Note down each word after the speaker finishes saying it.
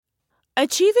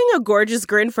Achieving a gorgeous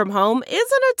grin from home isn't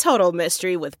a total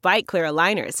mystery with Byte Clear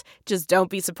aligners. Just don't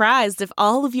be surprised if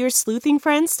all of your sleuthing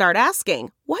friends start asking,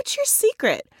 "What's your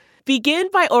secret?" Begin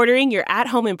by ordering your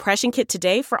at-home impression kit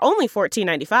today for only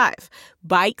 $14.95.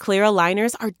 Byte Clear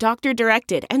aligners are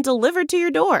doctor-directed and delivered to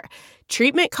your door.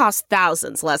 Treatment costs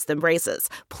thousands less than braces.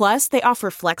 Plus, they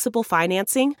offer flexible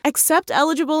financing, accept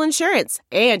eligible insurance,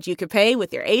 and you can pay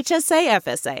with your HSA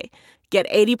FSA. Get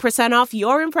 80% off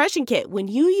your impression kit when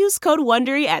you use code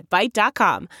WONDERY at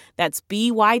Byte.com. That's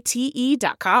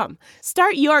BYTE.com.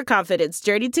 Start your confidence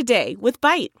journey today with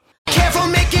Byte. Careful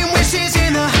making wishes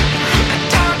in the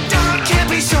dark, dark. Can't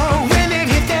be sure when they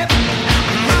hit that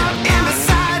mark. And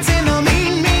besides, in the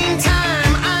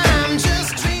meantime, I'm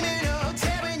just dreaming of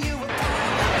tearing you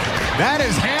apart. That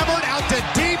is hammered out to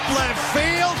deep left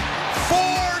field.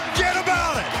 Forget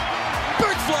about it.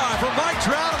 Big fly from Mike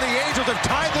Trout, and the Angels have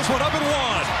tied this one up at 1.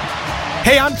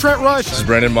 Hey, I'm Trent Rush. This is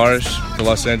Brendan Marsh, the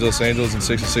Los Angeles Angels and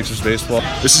 66ers baseball.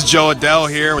 This is Joe Adele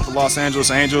here with the Los Angeles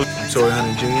Angels. I'm Torrey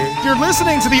Hunter Jr. You're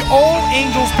listening to the All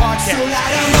Angels podcast.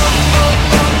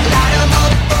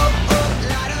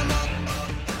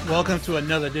 Welcome to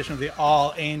another edition of the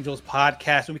All Angels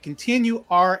podcast. And we continue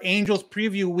our Angels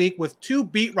preview week with two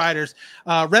beat writers.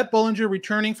 Rhett Bollinger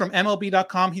returning from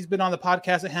MLB.com. He's been on the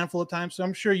podcast a handful of times, so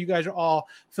I'm sure you guys are all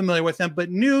familiar with him.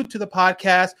 But new to the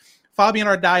podcast, Fabian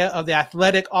Ardaya of The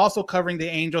Athletic, also covering the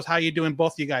Angels. How you doing,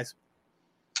 both of you guys?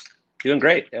 Doing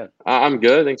great, yeah. I'm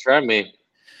good. Thanks for having me.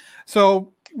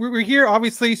 So we're here.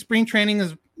 Obviously, spring training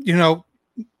is,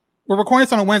 we're recording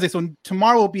this on a Wednesday, so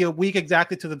tomorrow will be a week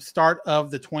exactly to the start of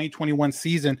the 2021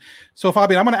 season. So,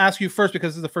 Fabian, I'm going to ask you first because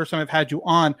this is the first time I've had you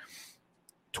on.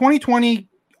 2020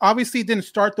 obviously didn't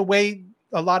start the way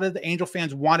a lot of the Angel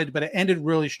fans wanted, but it ended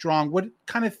really strong. What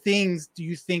kind of things do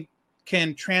you think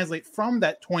can translate from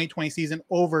that 2020 season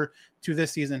over to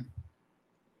this season?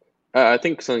 I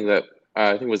think something that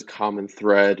I think was a common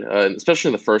thread, especially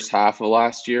in the first half of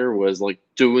last year, was like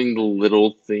doing the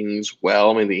little things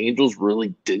well. I mean, the Angels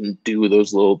really didn't do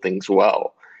those little things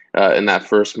well in that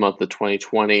first month of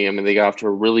 2020. I mean, they got off to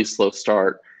a really slow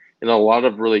start in a lot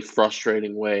of really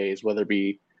frustrating ways, whether it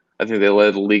be, I think they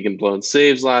led the league in blown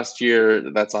saves last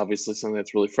year. That's obviously something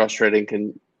that's really frustrating,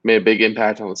 can make a big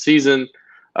impact on the season.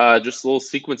 Just a little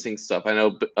sequencing stuff. I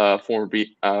know former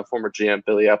GM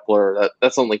Billy Epler,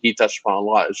 that's something he touched upon a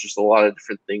lot. It's just a lot of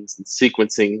different things in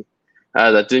sequencing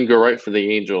that didn't go right for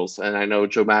the Angels. And I know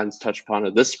Joe Maddon's touched upon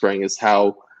it this spring is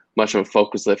how much of a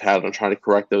focus they've had on trying to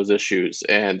correct those issues.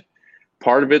 And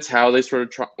part of it's how they sort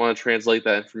of want to translate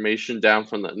that information down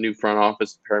from the new front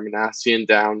office, Perry Minasian,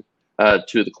 down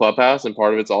to the clubhouse. And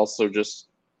part of it's also just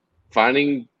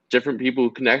finding different people who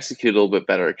can execute a little bit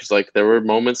better. Because like there were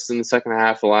moments in the second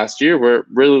half of last year where it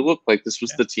really looked like this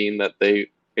was the team that they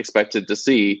expected to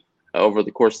see over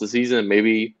the course of the season. And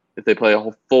maybe if they play a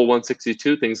whole full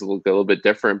 162, things will look a little bit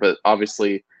different. But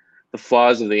obviously the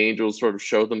flaws of the Angels sort of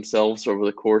showed themselves over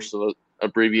the course of an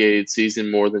abbreviated season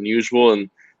more than usual. And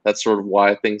that's sort of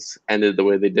why things ended the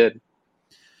way they did.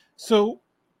 So,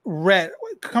 Rhett,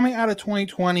 coming out of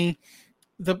 2020,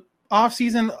 the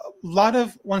offseason,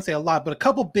 a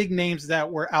couple big names that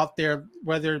were out there,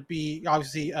 whether it be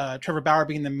obviously Trevor Bauer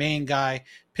being the main guy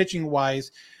pitching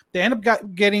wise. They end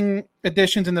up getting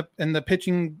additions in the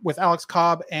pitching with Alex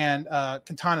Cobb and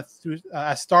Quintana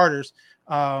as starters.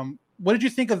 What did you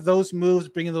think of those moves,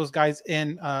 bringing those guys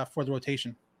in for the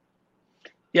rotation?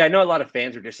 Yeah, I know a lot of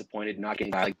fans are disappointed not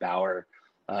getting like Bauer.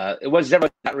 It was never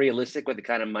that realistic with the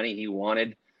kind of money he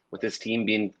wanted, with this team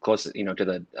being close, to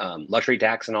the luxury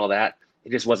tax and all that. It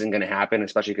just wasn't going to happen,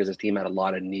 especially because his team had a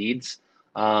lot of needs.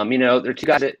 They're two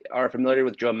guys that are familiar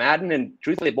with Joe Maddon, and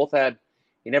truthfully, both had,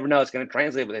 you never know it's going to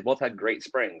translate, but they both had great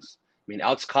springs. I mean,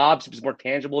 Alex Cobb's was more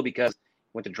tangible because he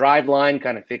went to drive line,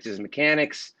 kind of fixed his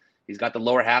mechanics. He's got the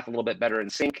lower half a little bit better in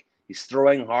sync. He's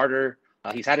throwing harder.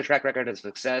 He's had a track record of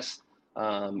success,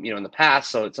 in the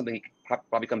past, so it's something he could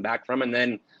probably come back from. And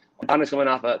then Quintana's coming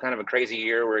off a kind of a crazy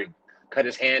year where he cut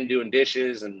his hand doing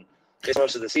dishes and missed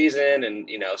most of the season. And,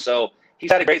 so he's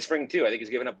had a great spring too. I think he's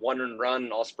given up one earned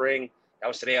run all spring. That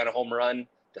was today on a home run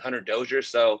to Hunter Dozier.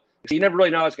 So you never really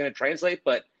know how it's going to translate,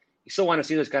 but you still want to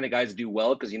see those kind of guys do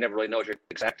well because you never really know what you're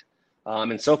expect.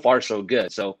 And so far, so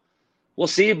good. So we'll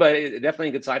see, but definitely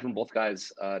a good side from both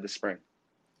guys this spring.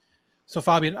 So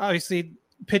Fabian, obviously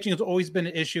pitching has always been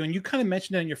an issue, and you kind of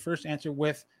mentioned it in your first answer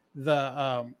with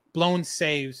the blown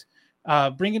saves.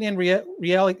 Bringing in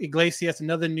Riel Iglesias,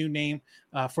 another new name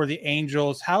for the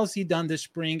Angels. How has he done this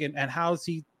spring, and how is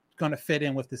he going to fit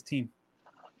in with this team?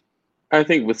 I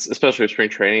think especially with spring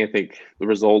training, I think the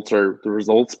results are the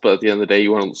results, but at the end of the day,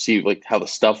 you want to see like how the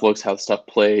stuff looks, how the stuff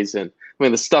plays. And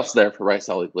the stuff's there for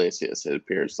Raisel Iglesias, it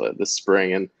appears, this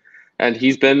spring. And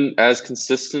he's been as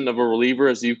consistent of a reliever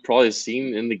as you've probably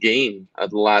seen in the game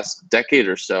the last decade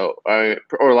or so,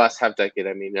 or last half decade.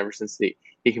 I mean, ever since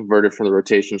he converted from the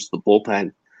rotations to the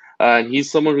bullpen. And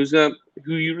he's someone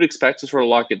who you would expect to sort of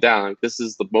lock it down. Like, this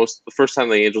is the first time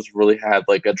the Angels really had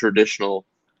like a traditional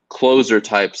closer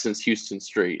type since Houston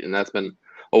Street, and that's been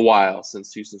a while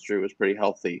since Houston Street was pretty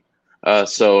healthy.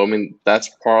 So I mean, that's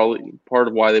probably part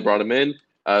of why they brought him in.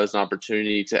 There's an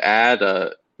opportunity to add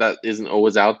that isn't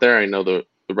always out there. I know the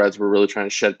Reds were really trying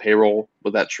to shed payroll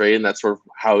with that trade, and that's sort of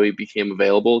how he became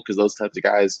available, because those types of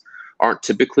guys aren't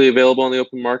typically available on the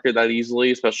open market that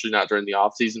easily, especially not during the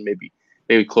offseason, maybe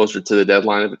closer to the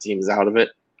deadline if a team is out of it.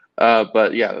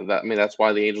 But yeah, that's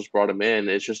why the Angels brought him in.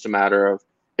 It's just a matter of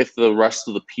if the rest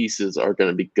of the pieces are going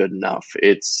to be good enough.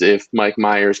 It's if Mike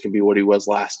Myers can be what he was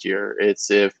last year. It's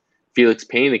if Felix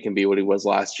Pena can be what he was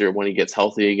last year when he gets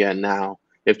healthy again now.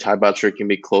 If Ty Butcher can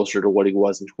be closer to what he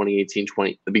was in 2018,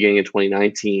 the beginning of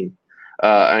 2019.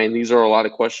 I mean, these are a lot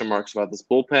of question marks about this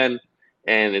bullpen,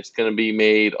 and it's going to be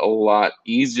made a lot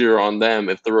easier on them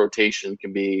if the rotation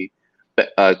can be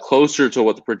closer to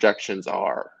what the projections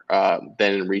are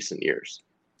than in recent years.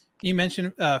 You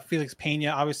mentioned Felix Pena,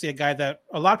 obviously a guy that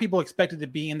a lot of people expected to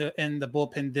be in the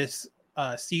bullpen this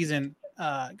season.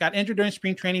 Got injured during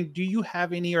spring training. Do you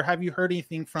have any, or have you heard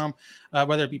anything from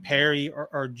whether it be Perry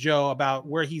or Joe about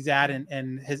where he's at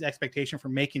and his expectation for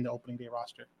making the opening day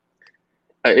roster?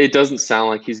 It doesn't sound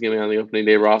like he's going to be on the opening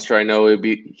day roster. I know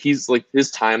he's like,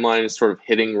 his timeline is sort of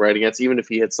hitting right against, even if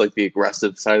he hits like the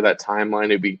aggressive side of that timeline,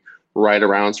 it'd be right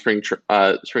around spring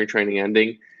training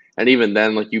ending. And even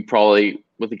then, like, you probably,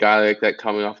 with a guy like that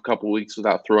coming off a couple of weeks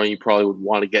without throwing, you probably would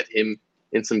want to get him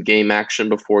in some game action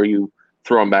before you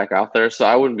throw him back out there. So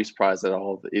I wouldn't be surprised at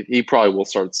all. He probably will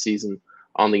start the season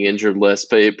on the injured list,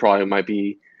 but it probably might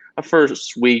be a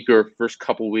first week or first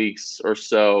couple weeks or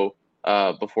so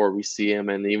before we see him.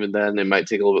 And even then, it might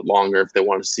take a little bit longer if they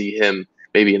want to see him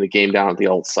maybe in a game down at the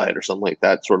alt site or something like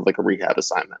that, sort of like a rehab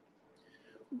assignment.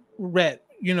 Rhett,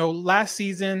 last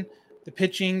season, the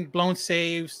pitching, blown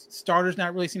saves, starters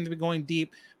not really seem to be going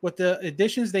deep. With the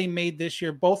additions they made this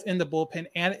year, both in the bullpen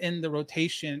and in the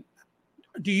rotation,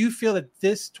 do you feel that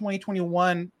this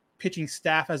 2021 pitching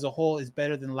staff as a whole is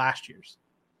better than last year's?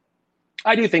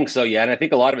 I do think so, yeah. And I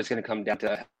think a lot of it's going to come down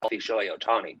to healthy Shohei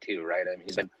Ohtani too, right? I mean,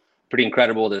 he's been pretty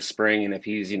incredible this spring. And if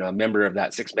he's, a member of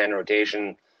that 6-man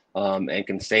rotation and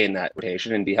can stay in that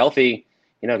rotation and be healthy,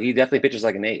 he definitely pitches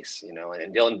like an ace,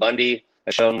 and Dylan Bundy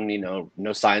has shown,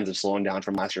 no signs of slowing down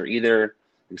from last year either.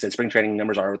 Like I said, spring training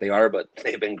numbers are what they are, but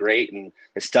they've been great. And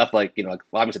his stuff, like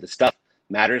obviously the stuff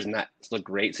matters, and that's looked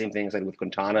great. Same thing with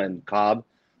Quintana and Cobb.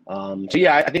 So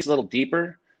yeah, I think it's a little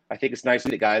deeper. I think it's nice to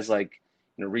see guys like,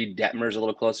 Reed Detmer's a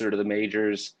little closer to the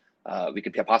majors. We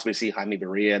could possibly see Jaime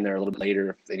Barria in there a little bit later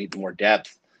if they need more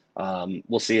depth.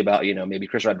 We'll see about, maybe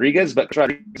Chris Rodriguez, but Chris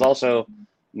Rodriguez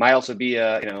might also be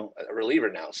a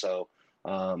reliever now. So,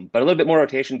 but a little bit more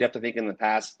rotation depth, I think, in the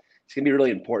past. It's going to be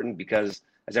really important because,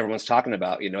 as everyone's talking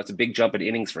about, it's a big jump in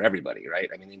innings for everybody, right?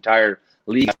 I mean, the entire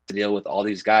league has to deal with all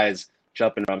these guys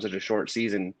jumping from such a short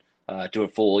season to a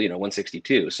full,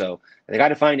 162. So they got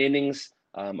to find innings.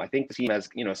 I think the team has,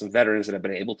 some veterans that have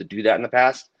been able to do that in the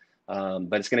past.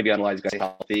 But it's going to be on a lot of guys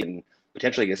healthy and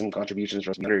potentially get some contributions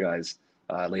from some other guys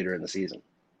later in the season.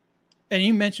 And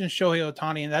you mentioned Shohei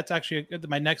Ohtani, and that's actually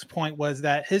my next point, was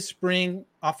that his spring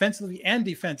offensively and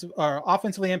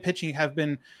pitching have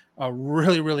been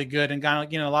really, really good and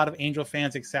got a lot of Angel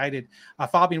fans excited.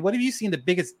 Fabian, what have you seen the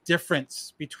biggest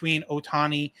difference between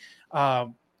Ohtani? I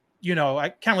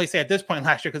can't really say at this point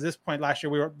last year, because this point last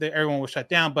year everyone was shut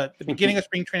down, but the beginning of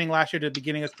spring training last year to the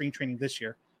beginning of spring training this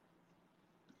year.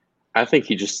 I think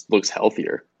he just looks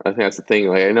healthier. I think that's the thing.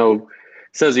 Like, I know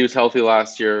says he was healthy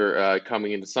last year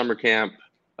coming into summer camp,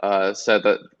 said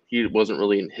that he wasn't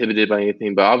really inhibited by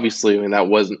anything, but obviously, that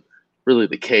wasn't really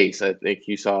the case. I think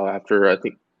you saw after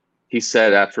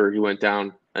he went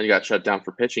down and he got shut down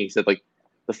for pitching, he said like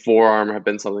the forearm had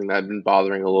been something that had been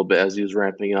bothering a little bit as he was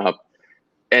ramping up.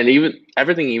 And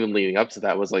everything leading up to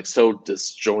that was like so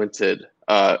disjointed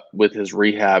with his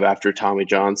rehab after Tommy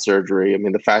John surgery. I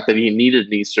mean, the fact that he needed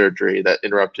knee surgery that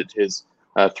interrupted his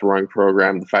throwing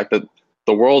program, the fact that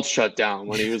the world shut down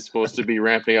when he was supposed to be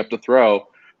ramping up to throw,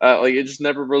 it just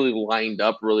never really lined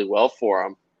up really well for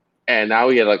him. And now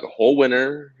he had like a whole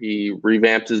winter. He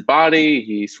revamped his body.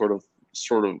 He sort of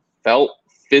felt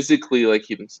physically like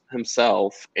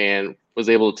himself and was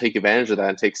able to take advantage of that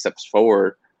and take steps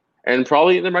forward. And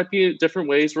probably there might be different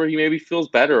ways where he maybe feels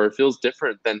better or feels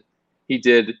different than he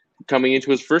did coming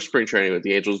into his first spring training with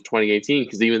the Angels in 2018,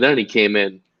 because even then he came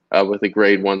in with a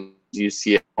grade 1 you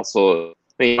see it also.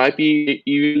 He might be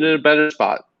even in a better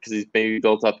spot because he's maybe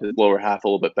built up his lower half a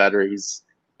little bit better. He's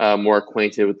more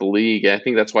acquainted with the league. And I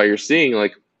think that's why you're seeing,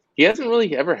 like, he hasn't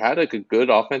really ever had a good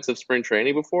offensive spring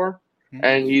training before.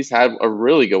 And he's had a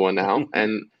really good one now.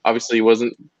 And obviously he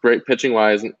wasn't great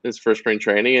pitching-wise in his first spring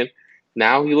training. And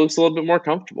now he looks a little bit more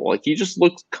comfortable. Like, he just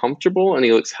looks comfortable and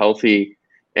he looks healthy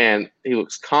and he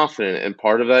looks confident. And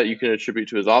part of that you can attribute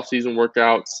to his offseason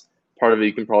workouts. Part of it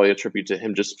you can probably attribute to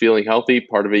him just feeling healthy.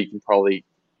 Part of it you can probably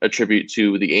attribute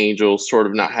to the Angels sort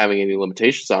of not having any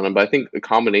limitations on him. But I think a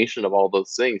combination of all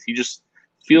those things, he just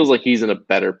feels like he's in a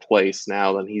better place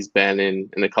now than he's been in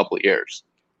a couple of years.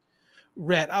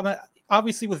 Rhett,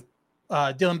 obviously with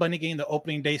Dylan Bundy getting the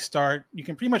opening day start, you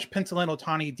can pretty much pencil in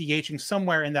Ohtani DHing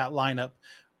somewhere in that lineup.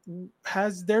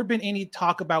 Has there been any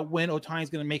talk about when Ohtani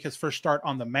is going to make his first start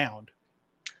on the mound?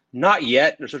 Not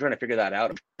yet. They're still trying to figure that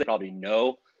out. They probably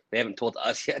know. They haven't told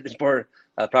us yet. It's more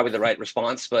probably the right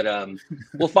response, but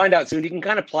we'll find out soon. You can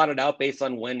kind of plot it out based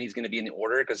on when he's going to be in the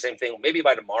order, because same thing, maybe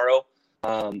by tomorrow,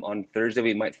 on Thursday,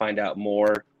 we might find out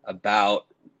more about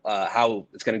how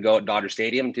it's going to go at Dodger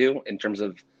Stadium too, in terms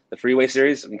of the Freeway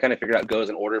Series. We can kind of figure out goes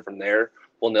in order from there.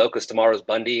 We'll know because tomorrow's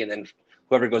Bundy, and then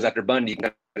whoever goes after Bundy, you can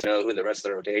kind of know who the rest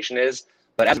of the rotation is.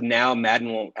 But as of now,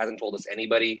 Madden hasn't told us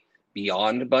anybody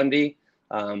beyond Bundy.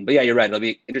 But yeah, you're right. It'll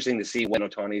be interesting to see when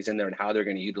Ohtani's in there and how they're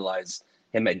going to utilize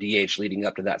him at DH leading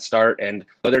up to that start, and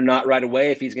whether or not right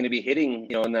away if he's going to be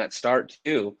hitting, in that start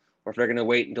too, or if they're going to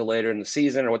wait until later in the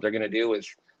season, or what they're going to do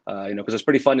is, because it's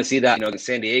pretty fun to see that, in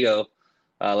San Diego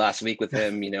last week with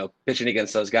him, pitching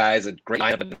against those guys, a great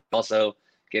lineup, and also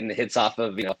getting the hits off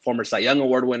of, former Cy Young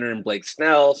Award winner and Blake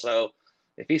Snell. So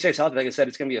if he stays healthy, like I said,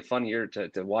 it's going to be a fun year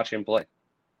to watch him play.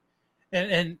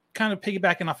 And kind of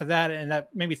piggybacking off of that, and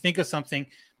that made me think of something.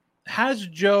 Has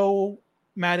Joe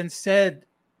Madden said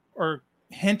or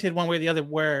hinted one way or the other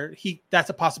where that's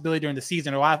a possibility during the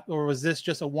season, or was this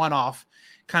just a one-off,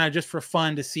 kind of just for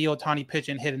fun to see Ohtani pitch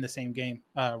and hit in the same game,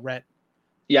 Rhett?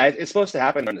 Yeah, it's supposed to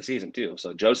happen during the season too.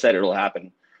 So Joe said it'll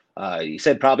happen. He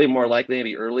said probably more likely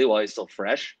maybe early while he's still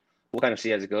fresh. We'll kind of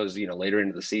see as it goes, later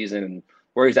into the season and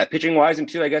where he's at pitching wise. And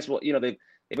too, I guess,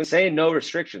 they've been saying no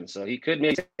restrictions. So he could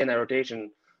maybe stay in that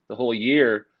rotation the whole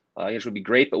year, which would be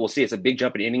great, but we'll see. It's a big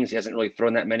jump in innings. He hasn't really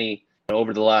thrown that many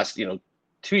over the last,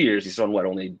 2 years. He's thrown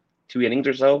only 2 innings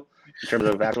or so in terms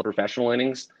of actual professional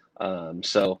innings.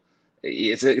 So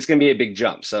it's going to be a big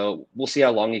jump. So we'll see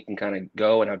how long he can kind of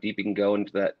go and how deep he can go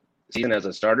into that season as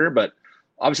a starter. But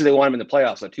obviously they want him in the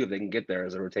playoffs too, if they can get there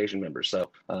as a rotation member. So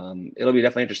it'll be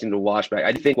definitely interesting to watch. But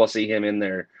I think we'll see him in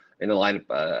there in the lineup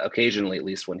occasionally, at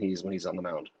least when he's on the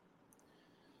mound.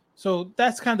 So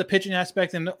that's kind of the pitching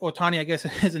aspect, and Ohtani, I guess,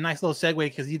 is a nice little segue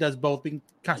because he does both. We can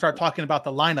kind of start talking about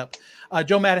the lineup.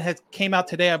 Joe Madden came out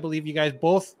today. I believe you guys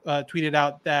both tweeted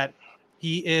out that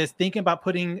he is thinking about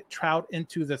putting Trout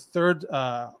into the third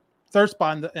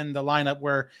spot in the lineup,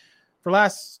 where for the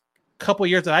last couple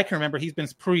of years that I can remember, he's been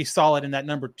pretty solid in that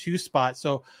number 2 spot.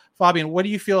 So, Fabian, what do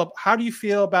you feel? How do you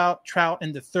feel about Trout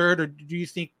in the third, or do you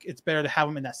think it's better to have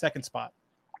him in that second spot?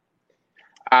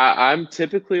 I'm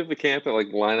typically of the camp that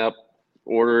lineup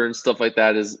order and stuff like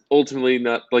that is ultimately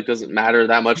not doesn't matter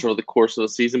that much over the course of the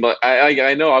season. But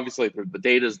I know obviously the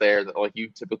data's there that you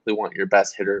typically want your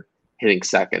best hitter hitting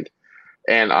second,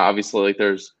 and obviously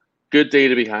there's good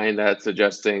data behind that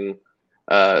suggesting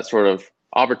sort of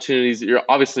opportunities. You're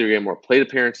getting more plate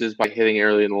appearances by hitting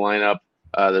early in the lineup.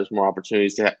 There's more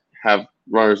opportunities to have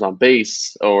runners on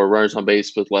base or runners on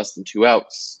base with less than 2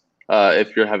 outs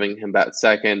if you're having him bat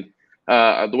second.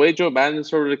 The way Joe Madden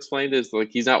sort of explained is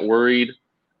he's not worried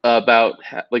about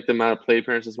the amount of plate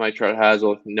appearances Mike Trout has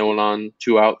with no one on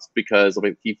 2 outs, because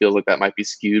he feels like that might be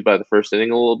skewed by the first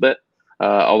inning a little bit.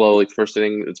 Although first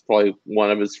inning it's probably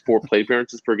one of his 4 plate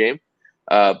appearances per game.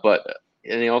 And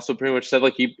he also pretty much said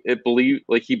he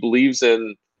believes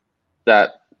in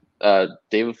that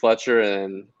David Fletcher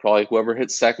and probably whoever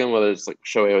hits second, whether it's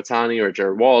Shohei Ohtani or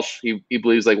Jared Walsh, he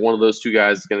believes one of those 2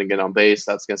 guys is going to get on base.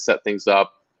 That's going to set things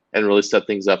up and really set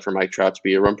things up for Mike Trout to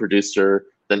be a run producer,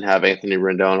 then have Anthony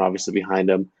Rendon obviously behind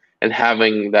him, and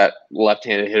having that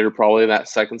left-handed hitter probably in that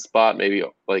second spot, maybe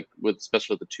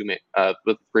especially with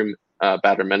the 3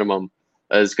 batter minimum,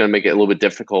 is going to make it a little bit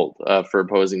difficult for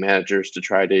opposing managers to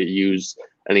try to use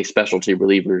any specialty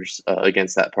relievers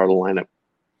against that part of the lineup.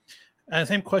 And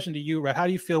same question to you, Rhett. How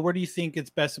do you feel? Where do you think it's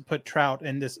best to put Trout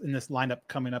in this lineup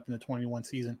coming up in the 21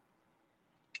 season?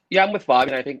 Yeah, I'm with Bob,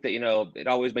 and I think that, it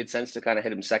always made sense to kind of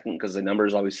hit him second because the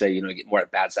numbers always say, get more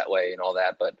at-bats that way and all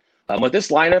that. But with this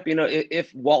lineup,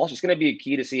 if Walsh, it's going to be a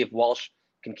key to see if Walsh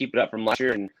can keep it up from last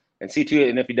year and see, too,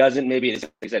 and if he doesn't, maybe, as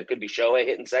I said, it could be Shohei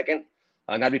hitting second.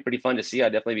 And that'd be pretty fun to see.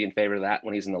 I'd definitely be in favor of that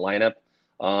when he's in the lineup.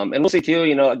 And we'll see too,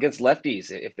 against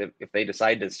lefties, if they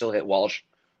decide to still hit Walsh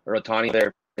or Ohtani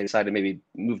there, they decide to maybe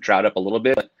move Trout up a little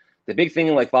bit. But the big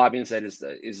thing, like Fabian said, is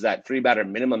that 3-batter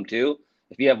minimum too.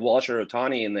 If you have Walsh or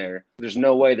Ohtani in there, there's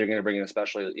no way they're going to bring in,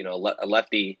 especially, a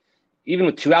lefty. Even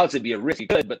with 2 outs, it'd be a risk. You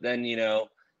could, but then, you'd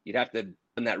have to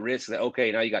run that risk that,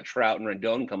 okay, now you got Trout and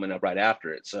Rendon coming up right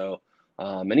after it. So,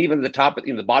 and even the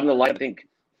the bottom of the lineup, I think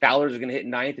Fowler's going to hit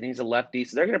 9th, and he's a lefty.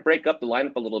 So they're going to break up the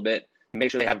lineup a little bit and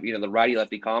make sure they have, the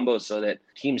righty-lefty combos so that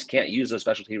teams can't use those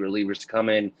specialty relievers to come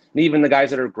in. And even the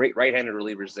guys that are great right-handed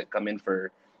relievers that come in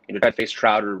for, try to face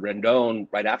Trout or Rendon,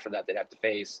 right after that, they'd have to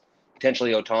face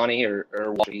potentially Ohtani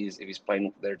or Walsh if he's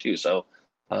playing there too. So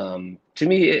to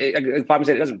me, if I'm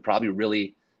saying, it doesn't probably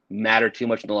really matter too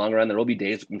much in the long run. There will be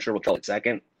days I'm sure we'll try it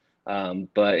second,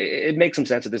 but it makes some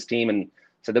sense with this team. And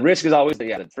so the risk is always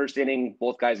that, the first inning,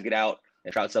 both guys get out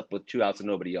and Trout's up with 2 outs and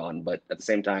nobody on. But at the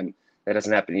same time, that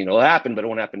doesn't happen. It'll happen, but it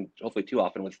won't happen hopefully too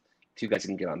often with 2 guys who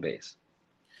can get on base.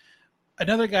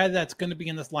 Another guy that's going to be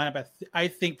in this lineup, I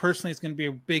think personally is going to be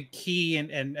a big key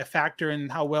and a factor in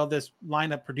how well this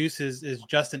lineup produces is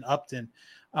Justin Upton.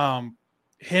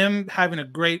 Him having a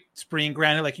great spring,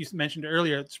 granted, like you mentioned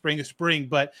earlier, spring is spring,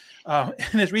 but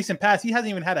in his recent past, he hasn't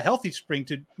even had a healthy spring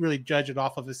to really judge it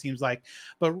off of, it seems like.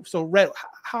 But so, Rhett,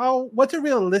 what's a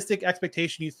realistic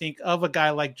expectation you think of a guy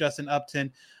like Justin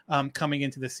Upton coming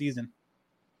into the season?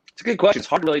 It's a good question. It's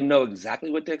hard to really know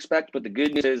exactly what to expect, but the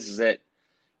good news is that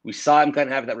we saw him kind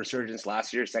of have that resurgence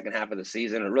last year, second half of the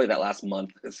season, or really that last month.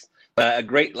 It's a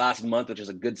great last month, which is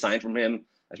a good sign from him.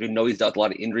 As we know, he's dealt a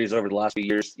lot of injuries over the last few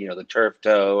years, the turf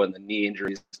toe and the knee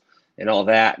injuries and all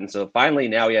that. And so finally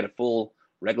now he had a full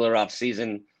regular off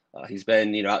season. He's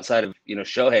been, outside of,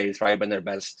 Shohei, he's probably been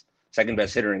their second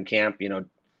best hitter in camp,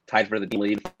 tied for the team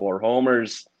lead, 4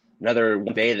 homers, another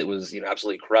one day that was,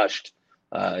 absolutely crushed,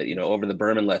 over the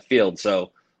Berman left field.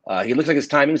 So he looks like his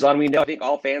timing's on. I think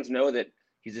all fans know that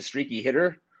he's a streaky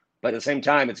hitter, but at the same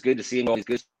time, it's good to see him all these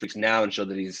good streaks now and show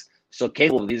that he's still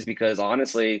capable of these, because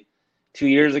honestly, 2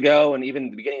 years ago and even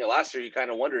the beginning of last year, you kind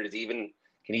of wondered, can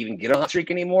he even get on a streak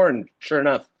anymore? And sure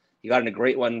enough, he got in a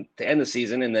great one to end the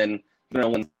season and then,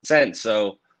 one cent.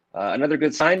 So another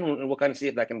good sign, and we'll kind of see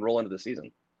if that can roll into the season.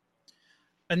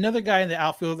 Another guy in the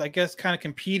outfield, I guess, kind of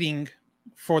competing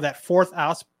for that 4th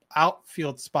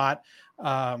outfield spot,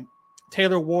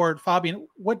 Taylor Ward. Fabian,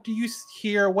 what do you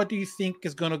hear? What do you think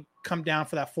is going to come down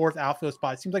for that 4th outfield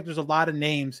spot? It seems like there's a lot of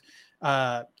names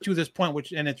to this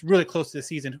point, and it's really close to the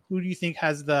season. Who do you think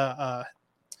has that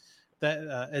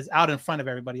is out in front of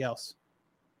everybody else?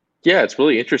 Yeah, it's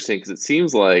really interesting because it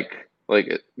seems like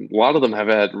a lot of them have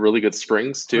had really good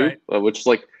springs too, right. Which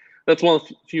is that's one of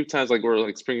the few times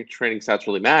where spring training stats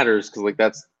really matters, because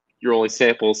that's your only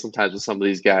sample sometimes with some of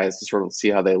these guys to sort of see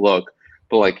how they look.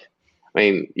 But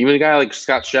even a guy like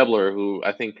Scott Schebler, who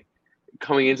I think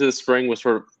coming into the spring was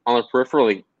sort of on the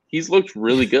peripheral, he's looked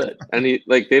really good, and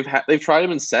they've tried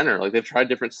him in center, they've tried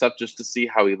different stuff just to see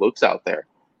how he looks out there.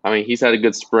 He's had a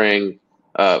good spring.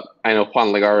 I know Juan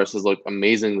Lagares has looked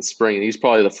amazing this spring, and he's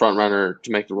probably the front runner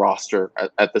to make the roster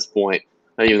at this point,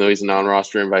 even though he's a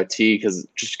non-roster invitee,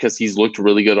 because he's looked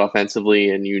really good offensively,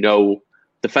 and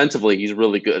defensively he's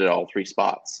really good at all 3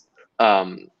 spots.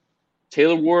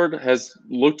 Taylor Ward has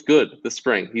looked good this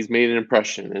spring. He's made an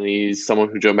impression, and he's someone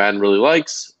who Joe Madden really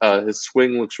likes. His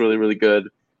swing looks really, really good.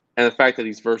 And the fact that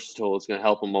he's versatile is going to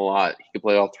help him a lot. He can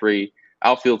play all 3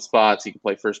 outfield spots. He can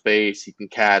play first base. He can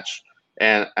catch.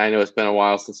 And I know it's been a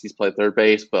while since he's played third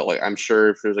base, but I'm sure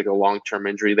if there's a long-term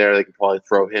injury there, they can probably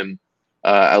throw him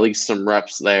at least some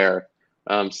reps there.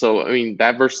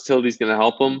 That versatility is going to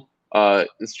help him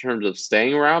in terms of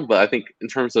staying around. But I think in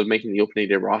terms of making the opening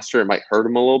day roster, it might hurt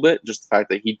him a little bit. Just the fact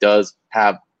that he does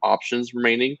have options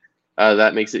remaining,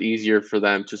 that makes it easier for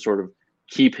them to sort of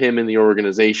keep him in the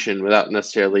organization without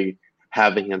necessarily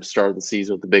having him start the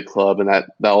season with the big club, and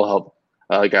that'll help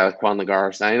a guy like Juan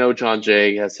Lagares. And I know John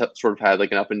Jay has sort of had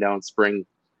an up and down spring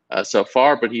so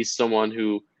far, but he's someone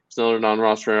who is another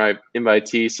non-roster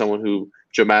invitee, someone who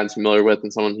Joe Madden's familiar with,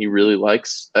 and someone he really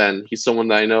likes. And he's someone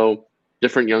that I know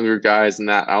different younger guys in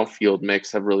that outfield mix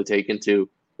have really taken to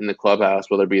in the clubhouse,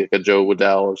 whether it be a Joe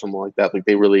Waddell or someone like that.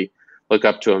 They really look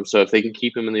up to him. So if they can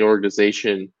keep him in the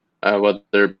organization, whether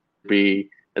it be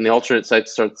in the alternate site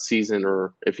to start the season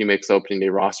or if he makes the opening day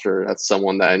roster, that's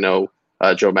someone that I know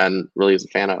Joe Madden really is a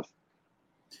fan of.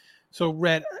 So,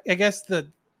 Red, I guess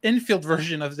the infield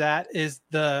version of that is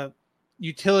the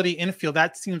utility infield.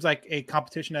 That seems like a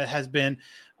competition that has been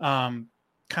kind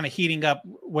of heating up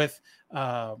with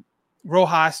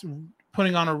Rojas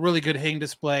putting on a really good hitting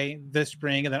display this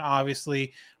spring, and then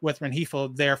obviously with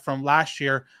Rengifo there from last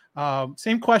year.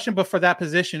 Same question, but for that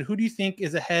position, who do you think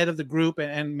is ahead of the group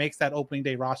and makes that opening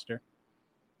day roster?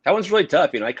 That one's really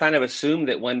tough. I kind of assumed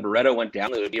that when Barreto went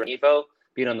down, it would be Rengifo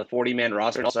being on the 40-man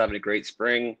roster and also having a great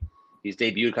spring. He's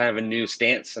debuted kind of a new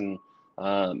stance and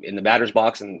in the batter's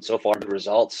box, and so far the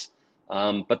results.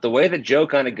 But the way that Joe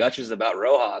kind of gushes about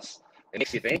Rojas, it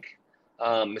makes you think,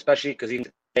 especially because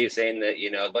he's saying that,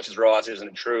 as much as Rojas isn't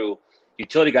a true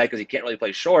utility guy because he can't really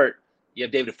play short, you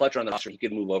have David Fletcher on the roster. He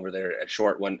could move over there at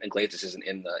short when Iglesias isn't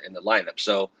in the lineup.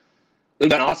 So it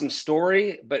was an awesome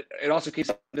story, but it also keeps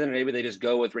something. Maybe they just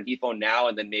go with Rengifo now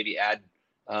and then maybe add,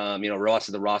 Rojas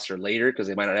to the roster later because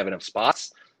they might not have enough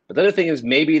spots. But the other thing is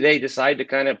maybe they decide to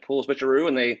kind of pull a switcheroo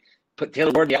and they put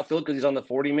Taylor Ward in the outfield because he's on the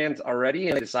 40-man already,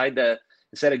 and they decide to,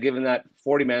 instead of giving that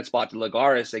 40-man spot to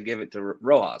Lagares, they give it to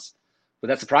Rojas. Would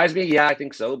that surprise me? Yeah, I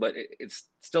think so, but it's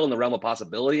still in the realm of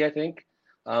possibility, I think.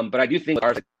 But I do think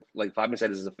Lagares, like Fabian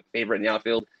said, is a favorite in the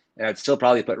outfield, and I'd still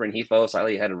probably put Rengifo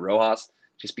slightly ahead of Rojas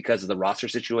just because of the roster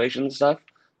situation and stuff.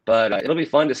 But it'll be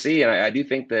fun to see, and I do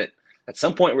think that at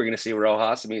some point we're going to see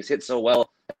Rojas. I mean, he's hit so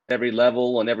well at every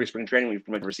level and every spring training we've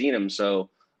never seen him. So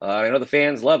I know the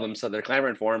fans love him, so they're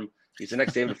clamoring for him. He's the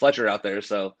next David Fletcher out there.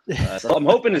 So I'm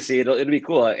hoping to see it. It'll be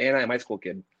cool. Anaheim high school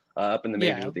kid up in the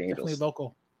majors with the Angels. Definitely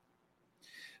local.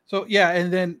 So,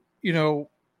 and then,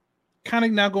 kind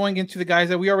of now going into the guys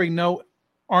that we already know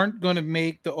aren't going to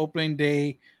make the opening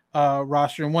day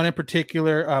roster, and one in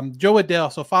particular, Joe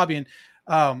Adell. So, Fabian,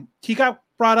 he got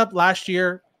brought up last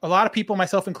year. A lot of people,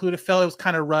 myself included, felt it was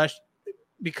kind of rushed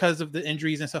because of the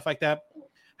injuries and stuff like that.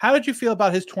 How did you feel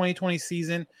about his 2020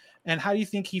 season, and how do you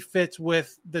think he fits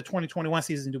with the 2021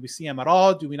 season? Do we see him at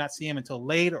all? Do we not see him until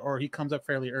late, or he comes up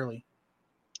fairly early?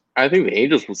 I think the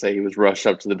Angels will say he was rushed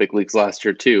up to the big leagues last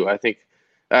year too. I think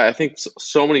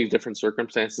so many different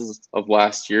circumstances of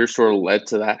last year sort of led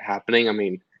to that happening. I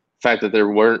mean, the fact that there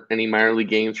weren't any minor league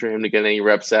games for him to get any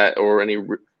reps at, or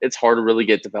it's hard to really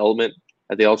get development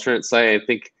at the alternate site. I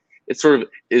think it sort of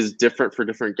is different for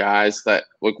different guys, that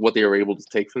like what they were able to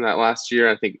take from that last year.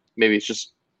 I think maybe it's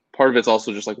just part of it's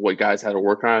also just like what guys had to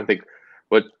work on. I think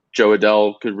what Joe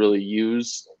Adell could really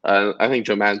use, I think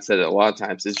Joe Madden said it a lot of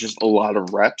times, it's just a lot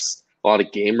of reps, a lot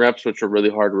of game reps, which are really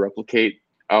hard to replicate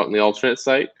out in the alternate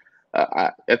site.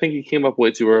 I think he came up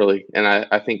way too early, and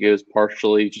I think it was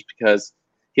partially just because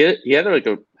he had like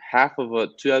a half of a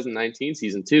 2019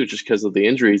 season too, just because of the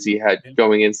injuries he had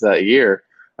going into that year.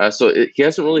 He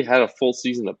hasn't really had a full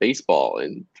season of baseball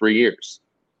in 3 years,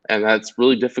 and that's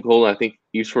really difficult. I think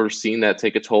you've sort of seen that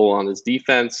take a toll on his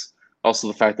defense. Also,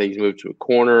 the fact that he's moved to a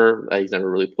corner that he's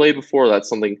never really played before, that's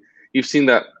something you've seen,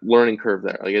 that learning curve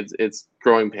there. Like it's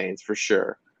growing pains for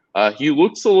sure. He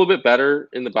looks a little bit better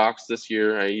in the box this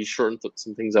year. He shortened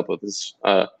some things up with his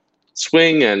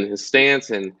swing and his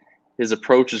stance, and his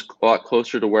approach is a lot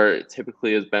closer to where it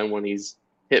typically has been when he's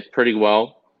hit pretty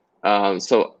well.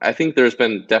 So I think there's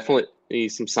been definitely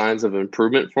some signs of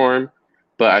improvement for him,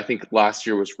 but I think last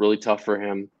year was really tough for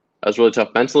him. It was really tough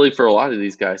mentally for a lot of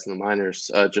these guys in the minors,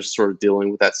 just sort of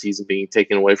dealing with that season being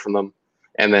taken away from them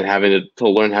and then having to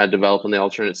learn how to develop on the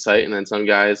alternate site. And then some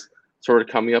guys sort of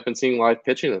coming up and seeing live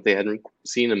pitching that they hadn't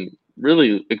seen him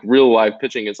really, like real live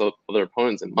pitching against other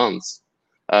opponents in months.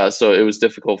 So it was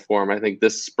difficult for him. I think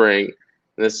this spring,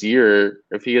 this year,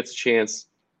 if he gets a chance,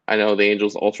 I know the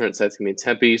Angels' alternate site's going to be in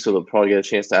Tempe, so they'll probably get a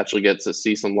chance to actually get to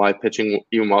see some live pitching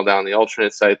even while down the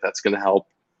alternate site. That's going to help.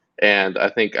 And I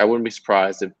think I wouldn't be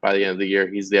surprised if by the end of the year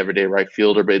he's the everyday right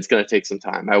fielder, but it's going to take some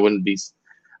time. I wouldn't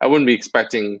be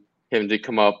expecting him to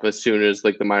come up as soon as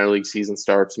like the minor league season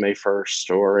starts May 1st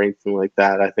or anything like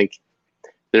that. I think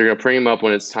they're going to bring him up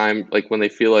when it's time, like when they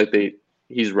feel like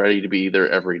he's ready to be their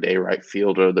everyday right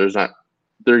fielder. They're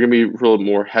going to be a little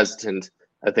more hesitant,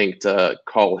 I think, to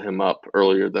call him up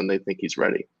earlier than they think he's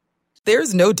ready.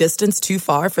 There's no distance too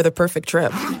far for the perfect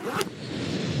trip.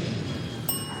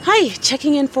 Hi,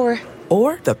 checking in for...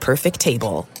 Or the perfect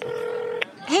table.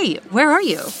 Hey, where are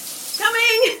you?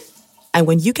 Coming! And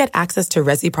when you get access to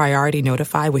Resi Priority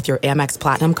Notify with your Amex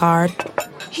Platinum card...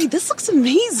 Hey, this looks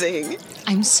amazing!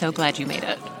 I'm so glad you made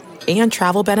it. And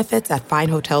travel benefits at fine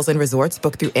hotels and resorts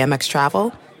booked through Amex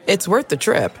Travel, it's worth the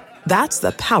trip. That's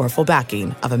the powerful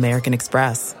backing of American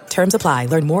Express. Terms apply.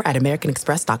 Learn more at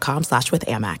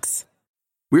americanexpress.com/withAmex.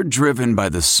 We're driven by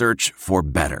the search for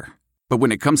better. But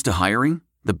when it comes to hiring,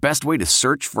 the best way to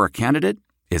search for a candidate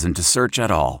isn't to search at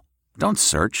all. Don't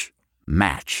search.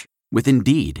 Match. With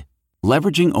Indeed.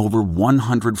 Leveraging over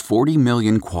 140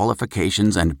 million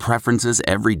qualifications and preferences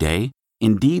every day,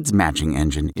 Indeed's matching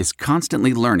engine is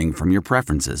constantly learning from your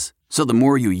preferences. So the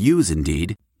more you use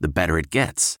Indeed, the better it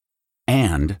gets.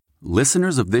 And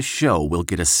listeners of this show will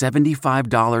get a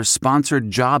 $75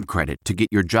 sponsored job credit to get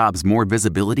your jobs more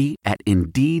visibility at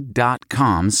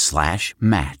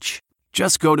Indeed.com/match.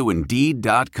 Just go to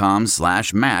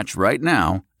Indeed.com/match right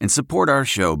now and support our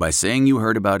show by saying you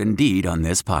heard about Indeed on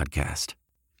this podcast.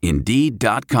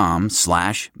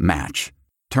 Indeed.com/match.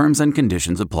 Terms and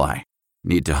conditions apply.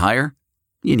 Need to hire?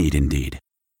 You need Indeed.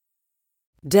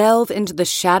 Delve into the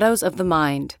shadows of the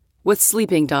mind with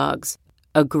Sleeping Dogs,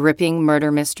 a gripping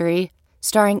murder mystery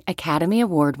starring Academy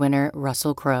Award winner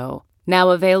Russell Crowe.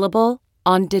 Now available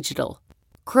on digital.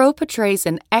 Crowe portrays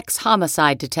an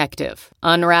ex-homicide detective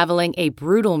unraveling a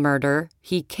brutal murder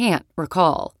he can't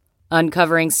recall.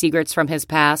 Uncovering secrets from his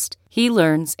past, he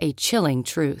learns a chilling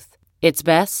truth. It's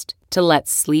best to let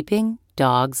sleeping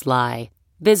dogs lie.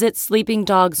 Visit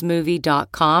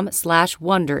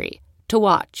sleepingdogsmovie.com/Wondery to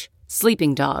watch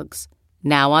Sleeping Dogs,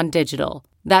 now on digital.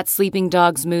 That's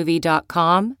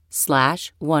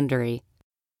sleepingdogsmovie.com/Wondery.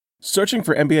 Searching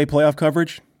for NBA playoff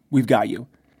coverage? We've got you.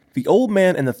 The Old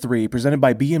Man and the Three, presented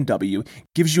by BMW,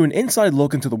 gives you an inside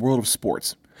look into the world of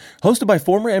sports. Hosted by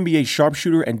former NBA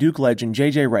sharpshooter and Duke legend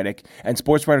J.J. Redick and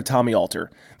sports writer Tommy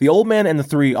Alter, The Old Man and the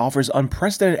Three offers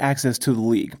unprecedented access to the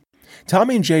league.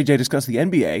 Tommy and JJ discuss the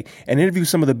NBA and interview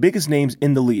some of the biggest names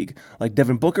in the league, like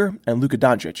Devin Booker and Luka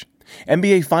Doncic.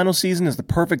 NBA final season is the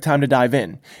perfect time to dive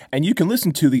in, and you can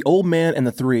listen to The Old Man and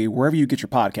the Three wherever you get your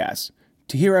podcasts.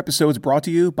 To hear episodes brought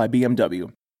to you by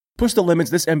BMW. Push the limits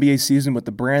this NBA season with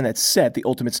the brand that set the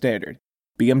ultimate standard.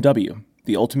 BMW,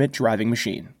 the ultimate driving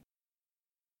machine.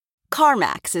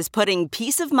 CarMax is putting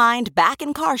peace of mind back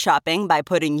in car shopping by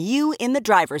putting you in the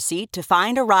driver's seat to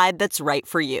find a ride that's right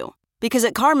for you. Because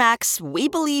at CarMax, we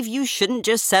believe you shouldn't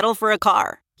just settle for a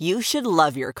car. You should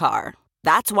love your car.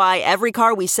 That's why every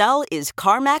car we sell is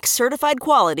CarMax certified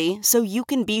quality, so you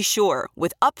can be sure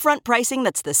with upfront pricing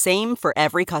that's the same for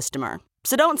every customer.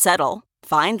 So don't settle.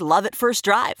 Find love at first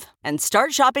drive and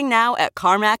start shopping now at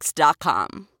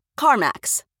CarMax.com.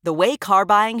 CarMax, the way car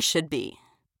buying should be.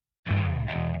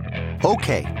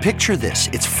 Okay, picture this.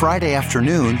 It's Friday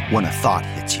afternoon when a thought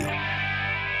hits you.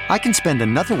 I can spend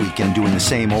another weekend doing the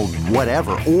same old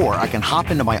whatever, or I can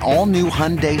hop into my all-new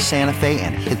Hyundai Santa Fe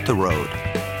and hit the road.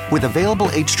 With available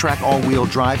H-Track all-wheel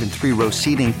drive and 3-row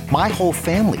seating, my whole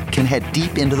family can head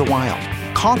deep into the wild.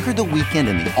 Conquer the weekend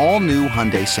in the all-new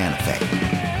Hyundai Santa Fe.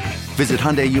 Visit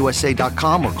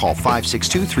HyundaiUSA.com or call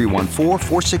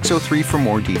 562-314-4603 for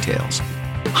more details.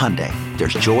 Hyundai,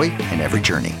 there's joy in every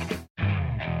journey.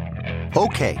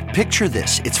 Okay, picture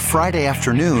this. It's Friday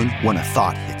afternoon when a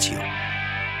thought hits you.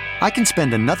 I can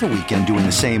spend another weekend doing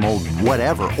the same old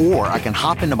whatever, or I can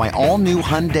hop into my all-new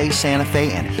Hyundai Santa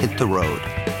Fe and hit the road.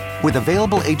 With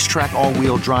available H-Track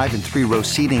all-wheel drive and 3-row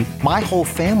seating, my whole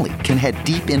family can head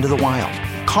deep into the wild.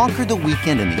 Conquer the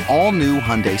weekend in the all-new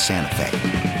Hyundai Santa Fe.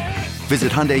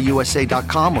 Visit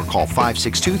HyundaiUSA.com or call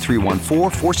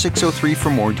 562-314-4603 for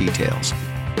more details.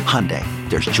 Hyundai,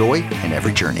 there's joy in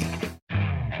every journey.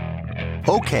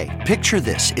 Okay, picture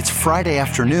this. It's Friday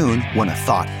afternoon when a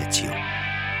thought hits you.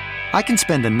 I can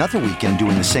spend another weekend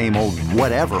doing the same old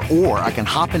whatever, or I can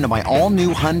hop into my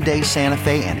all-new Hyundai Santa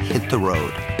Fe and hit the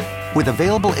road. With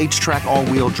available H-Track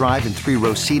all-wheel drive and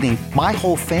 3-row seating, my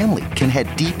whole family can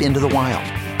head deep into the wild.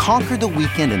 Conquer the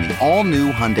weekend in the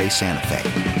all-new Hyundai Santa Fe.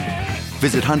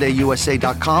 Visit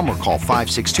HyundaiUSA.com or call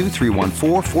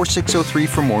 562-314-4603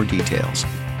 for more details.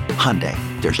 Hyundai,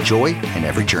 there's joy in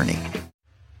every journey.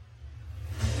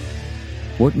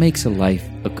 What makes a life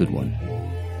a good one?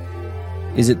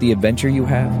 Is it the adventure you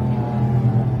have?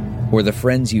 Or the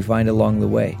friends you find along the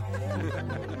way?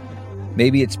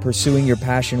 Maybe it's pursuing your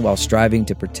passion while striving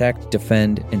to protect,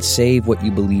 defend, and save what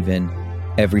you believe in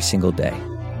every single day.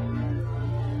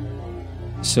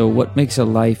 So what makes a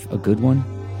life a good one?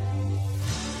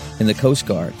 In the Coast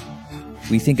Guard,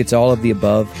 we think it's all of the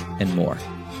above and more.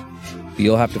 But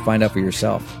you'll have to find out for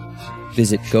yourself.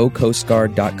 Visit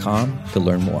GoCoastGuard.com to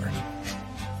learn more.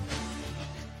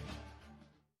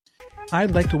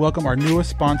 I'd like to welcome our newest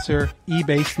sponsor,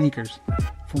 eBay Sneakers.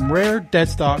 From rare dead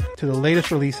stock to the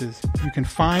latest releases, you can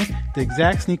find the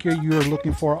exact sneaker you are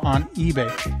looking for on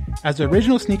eBay. As the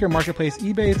original sneaker marketplace,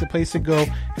 eBay is the place to go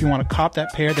if you want to cop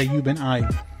that pair that you've been eyeing.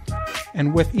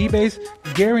 And with eBay's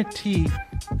guarantee,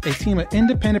 a team of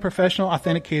independent professional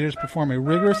authenticators perform a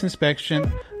rigorous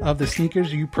inspection of the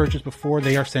sneakers you purchase before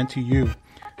they are sent to you.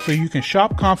 So you can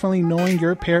shop confidently knowing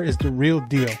your pair is the real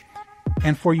deal.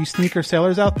 And for you sneaker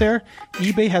sellers out there,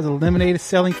 eBay has eliminated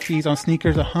selling fees on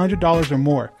sneakers $100 or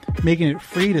more, making it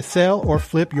free to sell or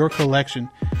flip your collection.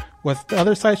 With the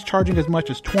other sites charging as much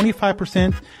as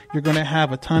 25%, you're going to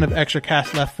have a ton of extra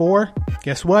cash left for,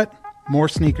 guess what? More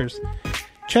sneakers.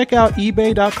 check out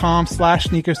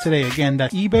ebay.com/sneakers today. Again,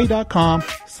 that's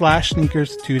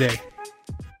ebay.com/sneakers today.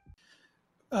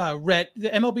 Rhett, the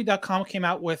MLB.com came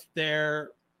out with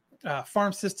their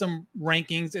farm system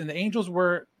rankings, and the Angels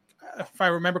were, if I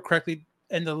remember correctly,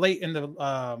 in the late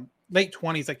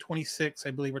 20s, like 26,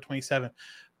 I believe, or 27.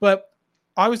 But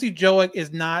obviously, Joe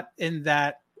is not in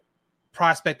that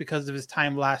prospect because of his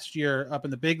time last year up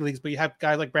in the big leagues. But you have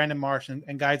guys like Brandon Marsh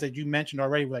and guys that you mentioned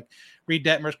already, like Reed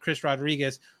Detmers, Chris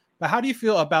Rodriguez. But how do you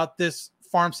feel about this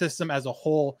farm system as a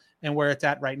whole and where it's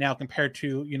at right now compared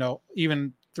to,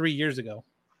 even 3 years ago?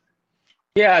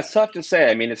 Yeah, it's tough to say.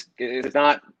 I mean, it's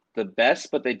not the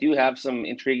best, but they do have some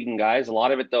intriguing guys. A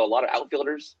lot of it, though, a lot of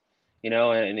outfielders, and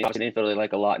obviously an infielder they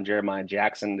like a lot in Jeremiah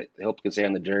Jackson. They hope can stay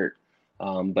on the dirt.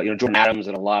 But Jordan Adams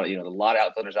and a lot of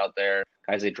outfielders out there,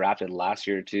 guys they drafted last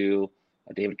year too.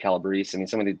 David Calabrese. I mean,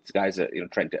 some of these guys that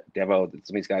Trent Devo. Some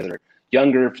of these guys that are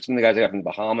younger. Some of the guys they got from the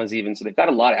Bahamas even. So they've got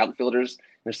a lot of outfielders in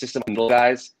their system. Middle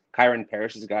guys. Kyron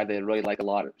Parrish is a guy they really like a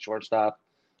lot at shortstop.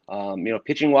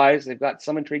 Pitching wise, they've got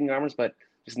some intriguing arms, but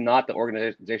just not the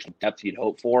organizational depth you'd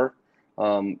hope for.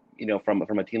 From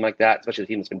a team like that, especially a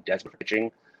team that's been desperate for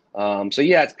pitching. So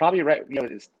yeah, it's probably right.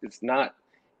 It's not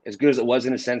as good as it was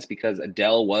in a sense because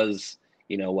Adele was,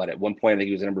 at one point I think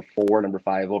he was a number 4, number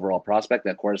 5 overall prospect.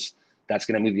 Of course, that's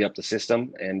going to move you up the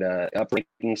system and up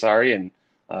ranking.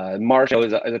 And Marsh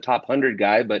is a top 100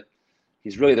 guy, but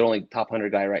he's really the only top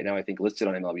 100 guy right now I think listed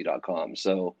on MLB.com.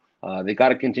 So they got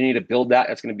to continue to build that.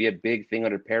 That's going to be a big thing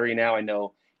under Perry now. I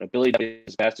know Billy did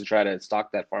his best to try to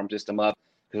stock that farm system up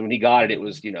because when he got it, it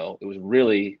was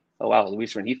really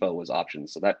Luis Rengifo was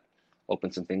options. So that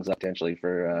opened some things up potentially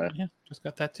for just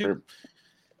got that too.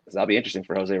 That'll be interesting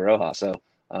for Jose Rojas. So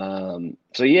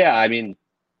yeah, I mean,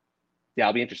 yeah,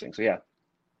 it'll be interesting. So yeah.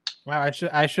 Wow,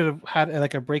 I should have had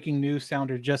like a breaking news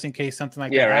sounder just in case something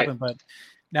like that happened. But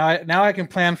now I can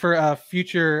plan for a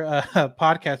future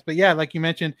podcast. But yeah, like you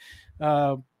mentioned,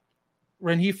 Rengifo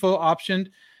optioned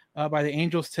by the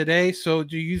Angels today. So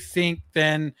do you think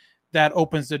then that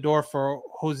opens the door for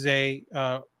Jose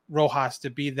Rojas to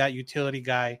be that utility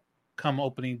guy come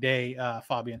opening day,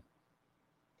 Fabian?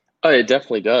 Oh, it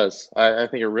definitely does. I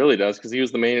think it really does because he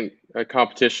was the main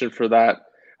competition for that.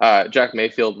 Jack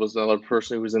Mayfield was another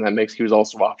person who was in that mix. He was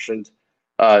also optioned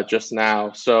just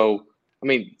now. So, I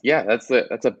mean, yeah, that's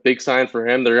a big sign for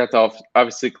him. They're going to have to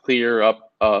obviously clear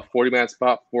up a 40-man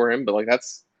spot for him, but like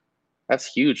that's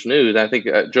huge news. I think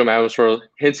Joe Maddon was sort of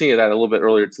hinting at that a little bit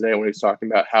earlier today when he was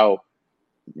talking about how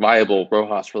viable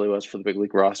Rojas really was for the big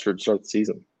league roster to start the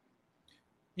season.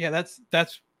 Yeah, that's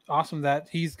awesome that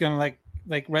he's going to,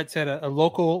 like Rhett said, a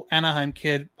local Anaheim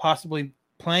kid possibly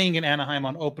playing in Anaheim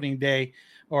on opening day,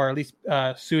 or at least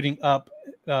suiting up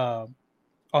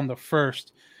on the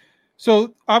first.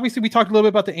 So obviously we talked a little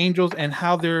bit about the Angels and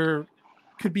how they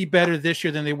could be better this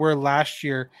year than they were last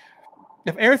year.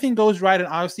 If everything goes right, and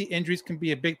obviously injuries can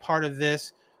be a big part of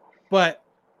this, but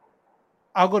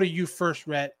I'll go to you first,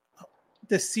 Rhett.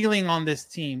 The ceiling on this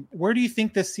team, where do you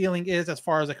think the ceiling is as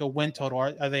far as like a win total?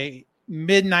 Are they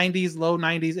mid 90s, low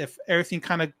 90s if everything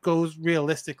kind of goes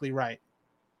realistically right?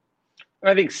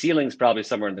 I think ceiling's probably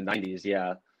somewhere in the 90s.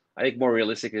 Yeah, I think more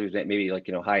realistic is maybe like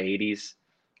high 80s.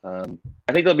 I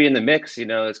think they'll be in the mix.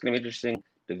 It's going to be interesting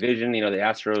division. The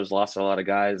Astros lost a lot of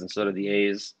guys, and so did the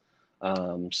A's.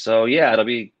 So yeah, it'll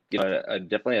be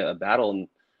definitely a battle,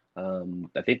 and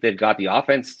I think they've got the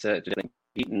offense to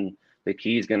compete. And the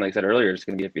key is going to, like I said earlier, it's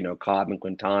going to be if Cobb and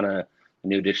Quintana,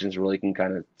 new additions, really can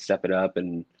kind of step it up,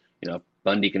 and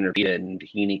Bundy can repeat it, and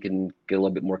Heaney can get a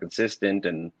little bit more consistent,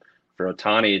 and for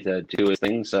Ohtani to do his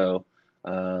thing. So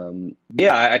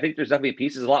yeah, I think there's definitely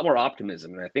pieces, a lot more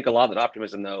optimism, and I think a lot of that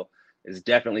optimism though is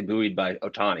definitely buoyed by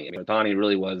Ohtani. I mean, Ohtani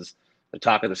really was the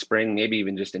talk of the spring, maybe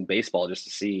even just in baseball, just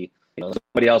to see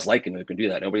nobody else like him who can do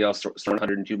that. Nobody else throwing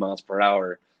 102 miles per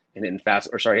hour and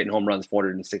hitting home runs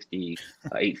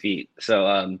 468 feet.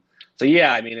 So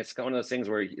yeah, I mean, it's one of those things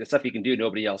where the stuff he can do,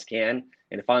 nobody else can.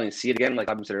 And to finally see it again, like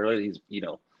I said earlier, he's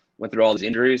went through all these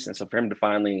injuries, and so for him to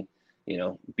finally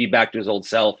be back to his old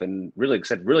self and really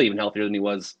even healthier than he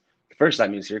was the first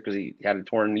time he was here because he had a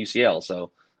torn UCL.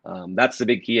 So that's the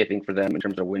big key I think for them in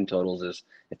terms of win totals is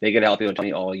if they get healthy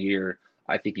on all year,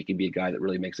 I think he could be a guy that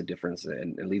really makes a difference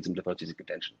and leads them to postseason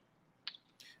contention.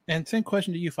 And same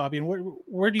question to you, Fabian.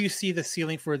 Where do you see the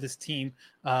ceiling for this team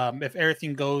if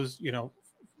everything goes,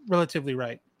 relatively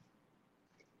right?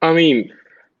 I mean,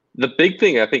 the big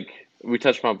thing I think we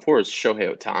touched upon before is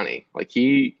Shohei Ohtani.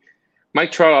 Mike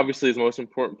Trout obviously is the most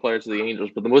important player to the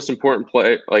Angels, but the most important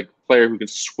player who can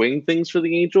swing things for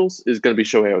the Angels is going to be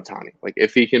Shohei Ohtani. Like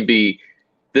if he can be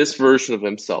this version of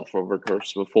himself over the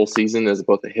course of a full season as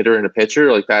both a hitter and a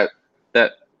pitcher, like that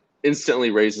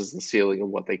instantly raises the ceiling of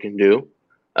what they can do.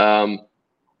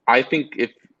 I think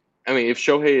if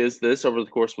Shohei is this over the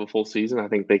course of a full season, I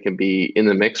think they can be in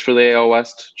the mix for the AL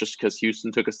West just because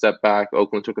Houston took a step back,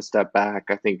 Oakland took a step back.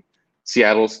 I think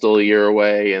Seattle's still a year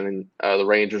away, and then the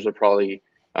Rangers are probably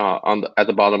at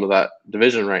the bottom of that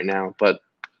division right now. But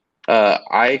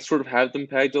I sort of have them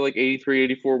pegged to like 83,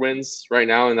 84 wins right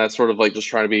now, and that's sort of like just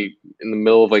trying to be in the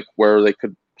middle of like where they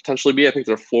could potentially be. I think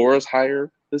their floor is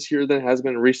higher this year than it has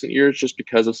been in recent years just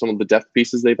because of some of the depth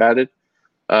pieces they've added.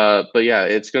 But yeah,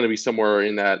 it's going to be somewhere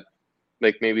in that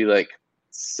like maybe like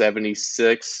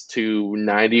 76 to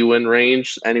 90 win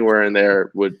range. Anywhere in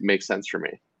there would make sense for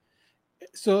me.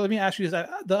 So let me ask you this.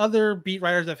 The other beat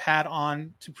writers I've had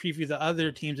on to preview the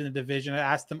other teams in the division, I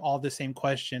asked them all the same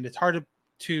question. It's hard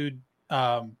to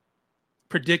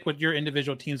predict what your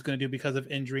individual team is going to do because of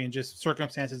injury and just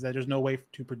circumstances that there's no way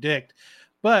to predict.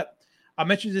 But I'm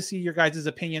interested to see your guys'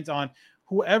 opinions on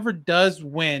whoever does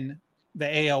win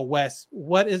the AL West.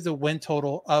 What is the win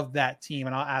total of that team?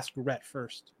 And I'll ask Rhett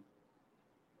first.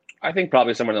 I think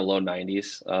probably somewhere in the low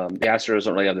 90s. The Astros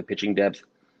don't really have the pitching depth,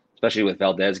 especially with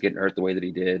Valdez getting hurt the way that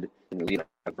he did, and leaving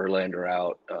Verlander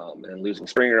out, and losing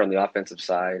Springer on the offensive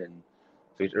side, and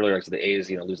so earlier to the A's,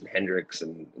 losing Hendricks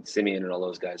and Semien and all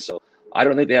those guys. So I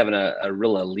don't think they have a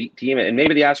real elite team, and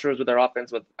maybe the Astros with their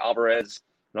offense with Alvarez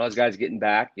and all those guys getting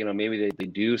back, maybe they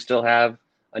do still have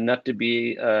enough to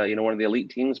be, one of the elite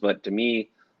teams. But to me,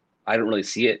 I don't really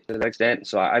see it to that extent.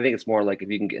 So I think it's more like if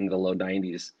you can get into the low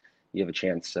 90s, you have a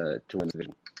chance to win the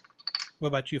division. What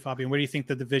about you, Fabian? What do you think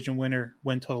the division winner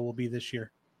win total will be this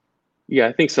year? Yeah,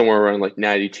 I think somewhere around like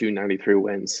 92, 93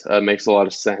 wins makes a lot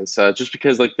of sense. Just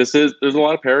because like there's a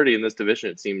lot of parity in this division.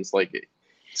 It seems like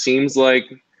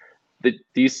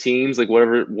these teams, like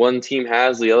whatever one team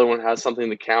has, the other one has something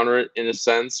to counter it in a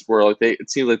sense. Where like it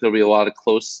seems like there'll be a lot of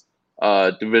close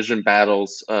division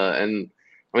battles. And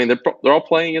I mean they're all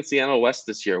playing against the NL West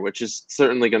this year, which is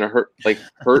certainly going to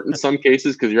hurt in some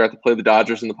cases because you're going to have to play the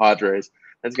Dodgers and the Padres.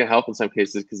 That's going to help in some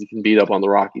cases because you can beat up on the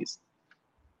Rockies.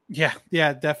 Yeah,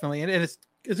 definitely. And it's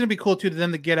going to be cool, too, to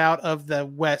them to get out of the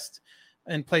West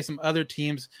and play some other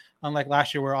teams, unlike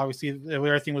last year where obviously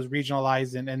everything was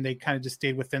regionalized and they kind of just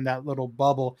stayed within that little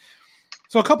bubble.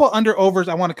 So a couple under-overs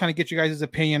I want to kind of get you guys'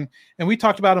 opinion. And we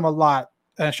talked about him a lot,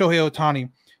 Shohei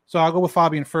Ohtani. So I'll go with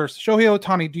Fabian first. Shohei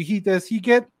Ohtani, does he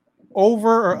get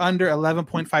over or under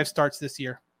 11.5 starts this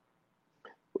year?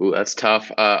 Ooh, that's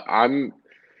tough. I'm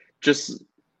just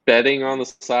betting on the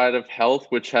side of health,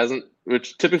 which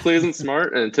typically isn't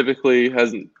smart and typically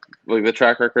hasn't, like the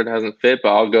track record hasn't fit,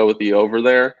 but I'll go with the over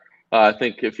there. I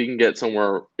think if he can get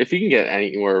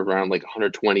anywhere around like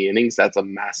 120 innings, that's a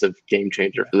massive game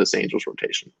changer for this Angels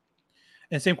rotation.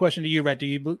 And same question to you, Rhett. Do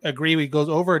you agree he goes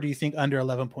over, or do you think under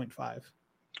 11.5?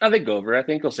 I think over. I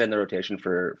think he'll stay in the rotation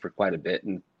for quite a bit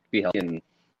and be healthy and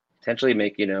potentially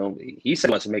make, he said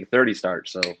he wants to make 30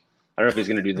 starts. So I don't know if he's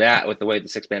going to do that with the way the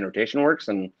 6-man rotation works,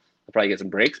 and he'll probably get some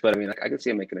breaks, but I mean, I could see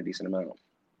him making a decent amount.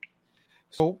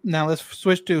 So now let's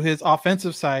switch to his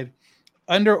offensive side.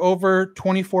 Under over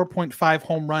 24.5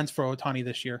 home runs for Ohtani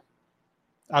this year.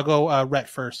 I'll go Rhett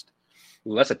first.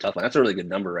 Ooh, that's a tough one. That's a really good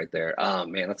number right there. Oh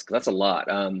man, that's a lot.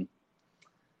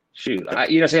 Same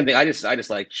thing. I just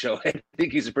like Shohei. I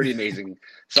think he's pretty amazing.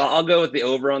 So I'll go with the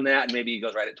over on that, and maybe he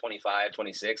goes right at 25,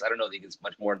 26. I don't know if he gets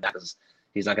much more than that because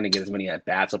he's not going to get as many at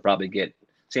bats. He'll probably get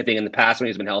same thing in the past when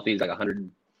he's been healthy. He's like 100,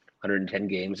 110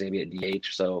 games maybe at DH.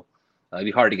 So it'd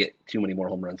be hard to get too many more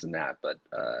home runs than that. But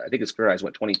I think his career is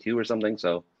 22 or something.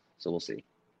 So we'll see.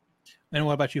 And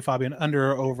what about you, Fabian?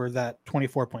 Under or over that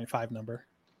 24.5 number?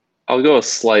 I'll go a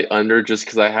slight under just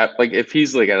because I have if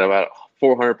he's like at about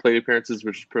 400 plate appearances,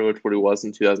 which is pretty much what he was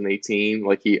in 2018.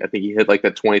 I think he hit like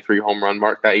that 23 home run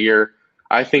mark that year.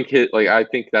 I think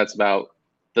that's about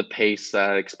the pace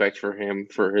that I expect for him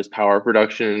for his power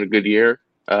production in a good year.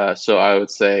 So I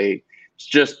would say it's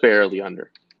just barely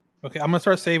under. Okay, I'm gonna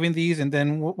start saving these, and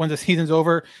then when the season's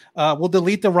over, we'll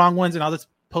delete the wrong ones, and I'll just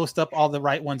post up all the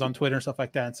right ones on Twitter and stuff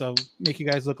like that. And so make you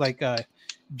guys look like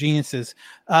geniuses.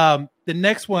 The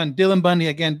next one, Dylan Bundy,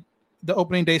 again, the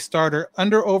opening day starter,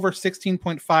 under over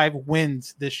 16.5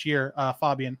 wins this year.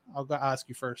 Fabian, I'll ask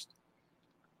you first.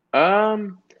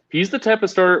 He's the type of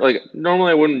starter,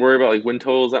 normally I wouldn't worry about win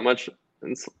totals that much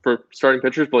for starting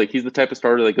pitchers, but he's the type of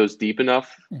starter that goes deep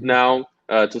enough now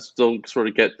to still sort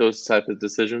of get those type of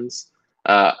decisions.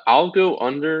 I'll go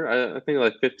under. I think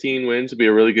 15 wins would be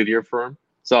a really good year for him.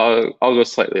 So I'll go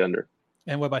slightly under.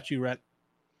 And what about you, Rhett?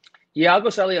 Yeah, I'll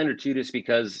go slightly under too, just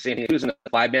because he was in a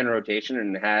 5-man rotation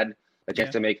and had a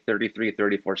chance to make 33,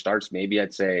 34 starts. Maybe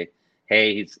I'd say,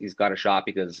 hey, he's got a shot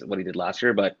because of what he did last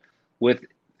year. But with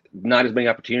not as many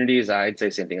opportunities, I'd say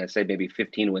same thing. I'd say maybe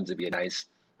 15 wins would be a nice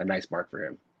mark for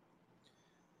him.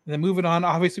 And then moving on,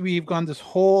 obviously we've gone this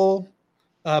whole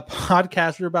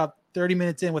podcast. We're about 30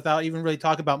 minutes in without even really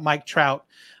talking about Mike Trout.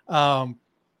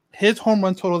 His home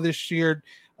run total this year,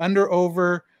 under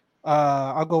over,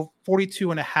 I'll go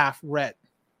 42.5. Rhett.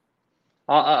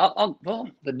 Well,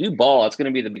 the new ball, it's going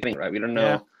to be the beginning, right? We don't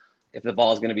know if the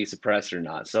ball is going to be suppressed or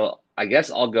not. So I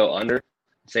guess I'll go under.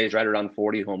 Say it's right around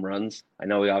 40 home runs. I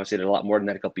know we obviously did a lot more than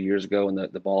that a couple of years ago when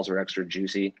the balls were extra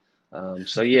juicy.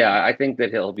 So yeah, I think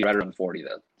that he'll be right around 40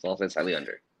 though. So I'll say slightly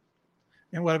under.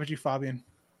 And what about you, Fabian?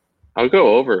 I'll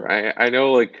go over. I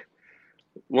know, like,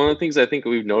 one of the things I think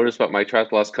we've noticed about Mike Trout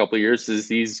the last couple of years is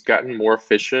he's gotten more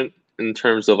efficient in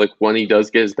terms of, like, when he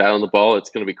does get his bat on the ball, it's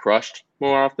going to be crushed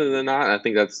more often than not. And I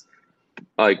think that's,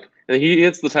 like, and he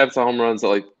hits the types of home runs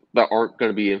that aren't going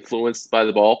to be influenced by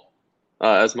the ball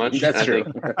as much. That's true.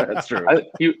 That's true.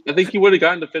 I think he would have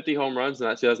gotten to 50 home runs in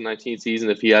that 2019 season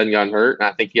if he hadn't gotten hurt. And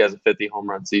I think he has a 50 home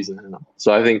run season in him.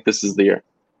 So I think this is the year.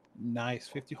 Nice.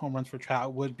 50 home runs for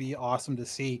Trout would be awesome to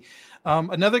see.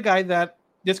 Another guy that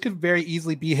this could very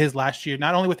easily be his last year,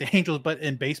 not only with the Angels, but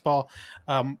in baseball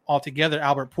altogether,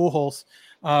 Albert Pujols.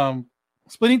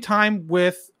 Splitting time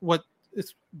with what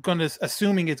is going to,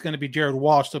 assuming it's going to be Jared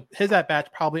Walsh. So his at-bats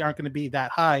probably aren't going to be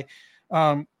that high.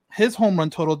 His home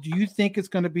run total, do you think it's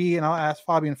going to be, and I'll ask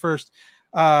Fabian first,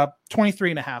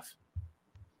 23.5?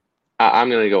 I'm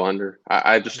going to go under.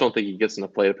 I just don't think he gets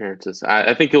enough plate appearances.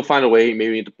 I think he'll find a way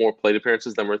maybe into more plate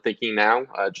appearances than we're thinking now,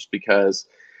 just because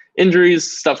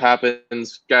injuries, stuff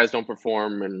happens, guys don't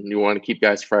perform, and you want to keep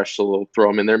guys fresh, so they'll throw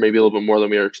them in there maybe a little bit more than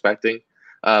we were expecting.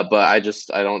 But I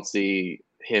don't see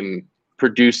him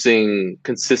producing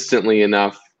consistently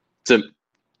enough to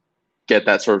get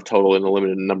that sort of total in a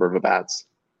limited number of at-bats.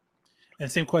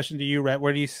 And same question to you, Rhett.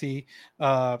 Where do you see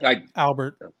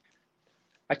Albert?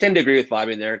 I tend to agree with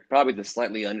Bobby in there. Probably the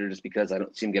slightly under, just because I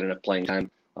don't see him getting enough playing time,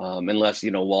 unless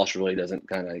Walsh really doesn't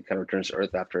kind of returns to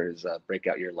earth after his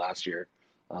breakout year last year.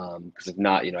 Because if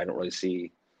not, I don't really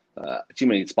see too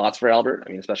many spots for Albert.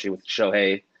 I mean, especially with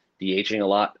Shohei DHing a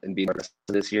lot and being aggressive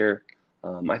this year.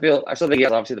 I still think he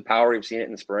has obviously the power. We've seen it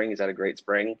in the spring. He's had a great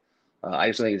spring. I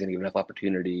just don't think he's going to give enough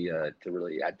opportunity to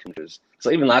really add too much. So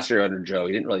even last year under Joe,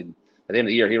 he didn't really. At the end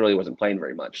of the year, he really wasn't playing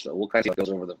very much. So we'll kind of see what goes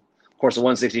over the course of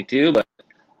 162, but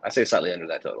I say slightly under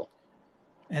that total.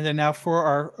 And then now for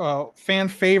our fan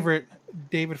favorite,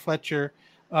 David Fletcher,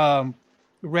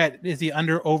 Rhett, is he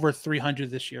under over 300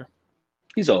 this year?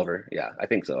 He's over. Yeah, I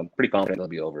think so. I'm pretty confident he'll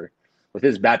be over. With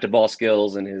his bat to ball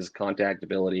skills and his contact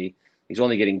ability, he's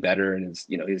only getting better, and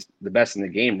he's the best in the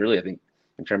game, really, I think,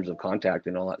 in terms of contact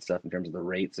and all that stuff, in terms of the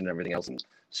rates and everything else, and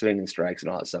swinging strikes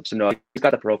and all that stuff. So no, he's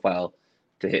got the profile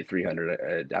to hit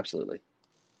 300, absolutely.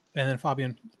 And then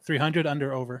Fabian, 300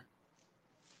 under over?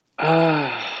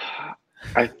 I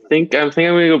think I'm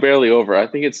going to go barely over. I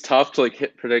think it's tough to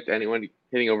predict anyone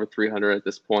hitting over 300 at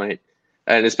this point,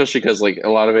 and especially because a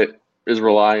lot of it is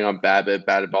relying on batted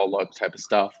ball luck type of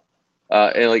stuff.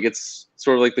 And it's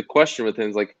sort of the question with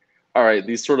him is all right,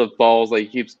 these sort of balls he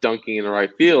keeps dunking in the right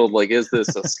field. Is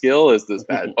this a skill? Is this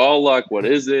bad ball luck? What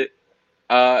is it?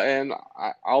 And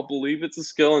I'll believe it's a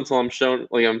skill until I'm shown,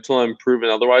 until I'm proven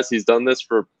otherwise. He's done this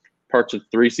for parts of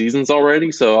 3 seasons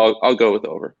already, so I'll go with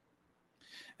over.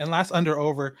 And last under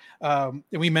over, and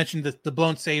we mentioned the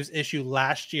blown saves issue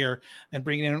last year and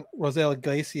bringing in Rosel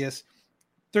Iglesias,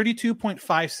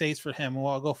 32.5 saves for him.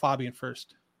 Well, I'll go Fabian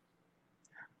first.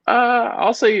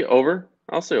 I'll say over.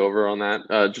 I'll say over on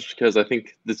that, just because I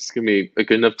think this is going to be a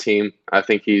good enough team. I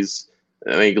think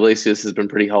Iglesias has been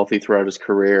pretty healthy throughout his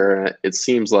career, and it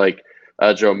seems like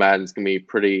Joe Maddon's going to be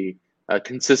pretty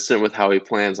consistent with how he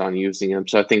plans on using him.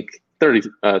 So I think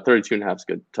 32.5 is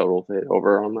good total to hit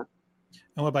over on that.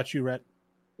 And what about you, Rhett?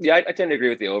 Yeah, I tend to agree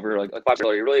with the over. Like Bob said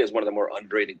earlier, he really is one of the more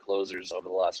underrated closers over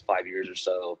the last 5 years or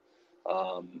so.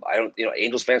 I don't,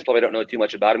 Angels fans probably don't know too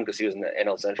much about him because he was in the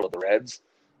NL Central with the Reds.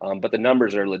 But the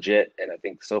numbers are legit, and I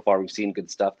think so far we've seen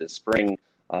good stuff this spring.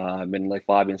 And like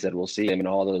Fabian said, we'll see him in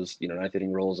all those, ninth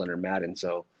inning roles under Madden.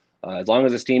 So as long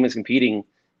as his team is competing,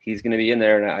 he's going to be in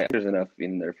there, and I think there's enough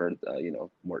in there for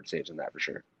more saves than that for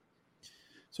sure.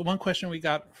 So one question we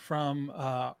got from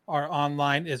our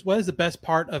online is, what is the best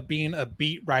part of being a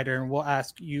beat writer? And we'll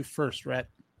ask you first, Rhett.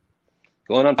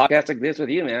 Going on podcasts like this with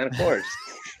you, man, of course.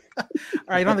 All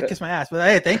right, you don't have to kiss my ass, but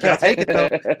hey, thank you. I'll take it, though.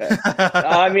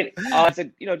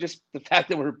 Just the fact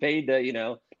that we're paid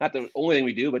to, not the only thing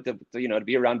we do, but to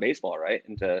be around baseball, right?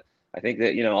 And I think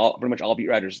that, pretty much all beat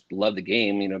writers love the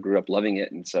game, grew up loving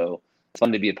it. And so it's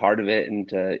fun to be a part of it and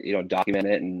to, document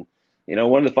it. And,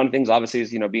 one of the fun things obviously is,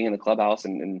 being in the clubhouse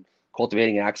and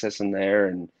cultivating access in there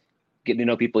and getting to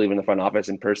know people even in the front office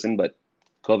in person, but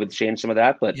COVID's changed some of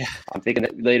that. But I'm thinking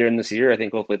that later in this year, I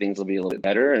think hopefully things will be a little bit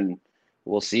better, and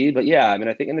we'll see. But yeah, I mean,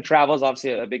 I think, and the travel is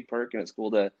obviously a big perk, and it's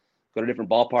cool to go to different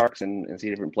ballparks and see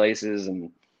different places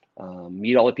and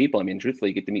meet all the people. I mean,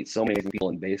 truthfully, you get to meet so many amazing people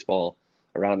in baseball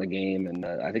around the game, and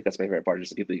I think that's my favorite part, just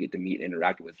the people you get to meet and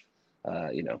interact with,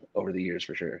 over the years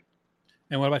for sure.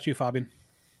 And what about you, Fabian?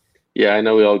 Yeah, I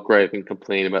know we all gripe and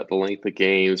complain about the length of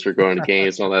games or going to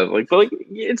games and all that. But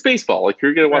it's baseball. Like,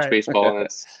 you're gonna watch baseball,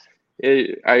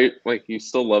 and you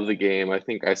still love the game. I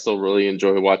think I still really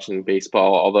enjoy watching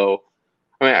baseball. Although,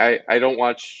 I mean, I don't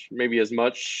watch maybe as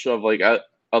much of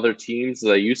other teams as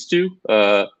I used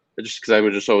to. Just because I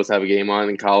would just always have a game on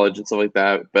in college and stuff like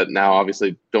that. But now,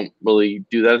 obviously, don't really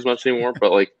do that as much anymore.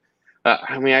 But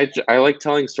I mean, I like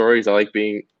telling stories. I like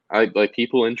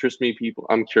people interest me.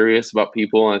 I'm curious about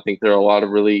people, and I think there are a lot of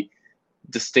really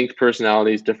distinct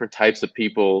personalities, different types of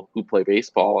people who play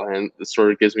baseball, and it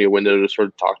sort of gives me a window to sort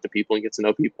of talk to people and get to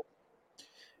know people.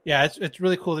 Yeah, it's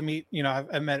really cool to meet.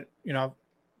 I've met, I've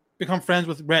become friends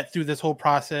with Rhett through this whole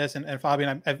process, and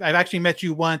Fabian, I've actually met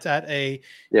you once at a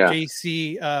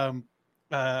JC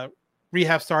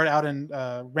rehab start out in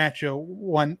Rancho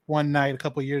one night a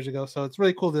couple of years ago. So it's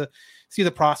really cool to see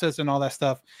the process and all that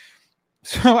stuff.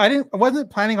 So I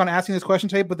wasn't planning on asking this question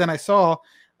today, but then I saw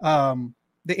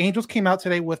the Angels came out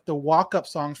today with the walk-up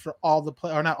songs for all the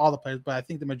players, or not all the players, but I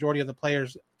think the majority of the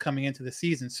players coming into the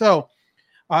season. So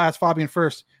I'll ask Fabian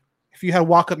first. If you had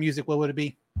walk-up music, what would it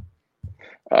be?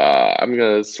 I'm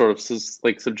gonna sort of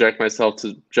subject myself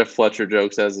to Jeff Fletcher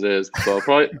jokes as it is. So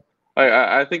probably,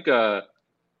 I think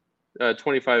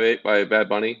 25-8 by Bad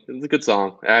Bunny. It's a good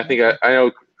song. And I think I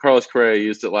know Carlos Correa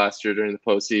used it last year during the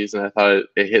postseason. I thought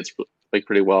it hits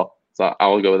pretty well. So I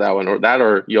will go with that one,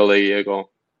 or Yo Le Llego.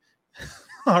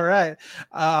 All right.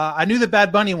 I knew the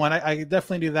Bad Bunny one. I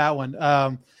definitely knew that one.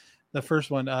 The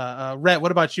first one. Rhett,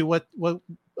 what about you? What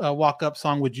walk-up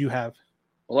song would you have?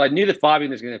 Well, I knew that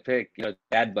Fabian was going to pick,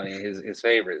 Bad Bunny, his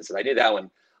favorite. So I knew that one.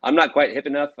 I'm not quite hip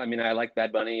enough. I mean, I like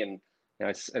Bad Bunny, and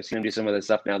I've seen him do some of the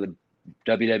stuff now, the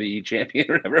WWE champion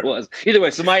or whatever it was. Either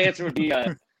way, so my answer would be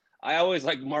I always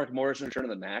like Mark Morrison, Return of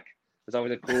the Mac. It's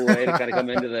always a cool way to kind of come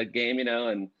into the game,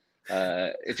 and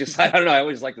it's just, I don't know, I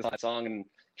always like this song, and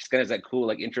just kind of has that cool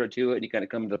intro to it, and you kind of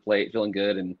come to the plate feeling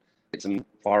good and get some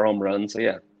far home runs. So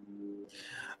yeah.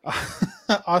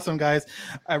 Awesome, guys.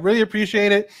 I really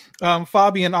appreciate it.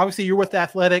 Fabian, obviously you're with The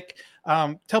Athletic.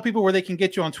 Tell people where they can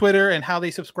get you on Twitter and how they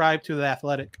subscribe to The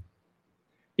Athletic.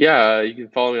 Yeah, you can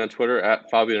follow me on Twitter at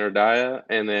Fabian Ardaya.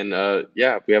 And then,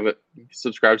 we have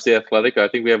subscribe to The Athletic. I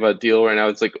think we have a deal right now.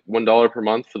 It's like $1 per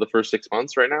month for the first 6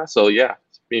 months right now. So yeah,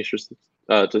 be interested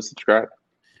to subscribe.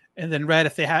 And then Rhett,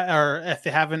 if they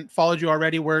haven't followed you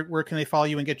already, where can they follow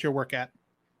you and get your work at?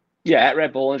 Yeah, at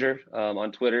Rhett Bollinger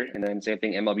on Twitter, and then same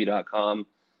thing, MLB.com,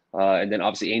 and then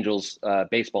obviously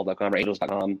AngelsBaseball.com or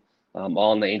Angels.com,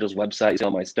 all on the Angels website. You see all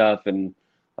my stuff, and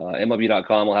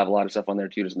MLB.com will have a lot of stuff on there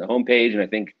too, just on the homepage. And I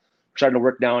think we're starting to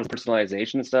work now on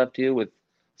personalization and stuff too with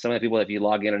some of the people that if you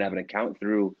log in and have an account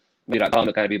through MLB.com,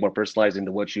 to kind of be more personalized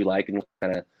into what you like and what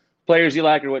kind of players you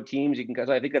like or what teams you can.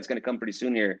 So I think that's going to come pretty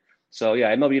soon here. So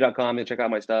yeah, MLB.com, and check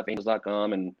out my stuff,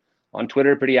 Angels.com, and on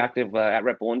Twitter, pretty active at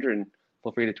Rhett Bollinger, and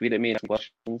feel free to tweet at me and ask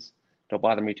questions. Don't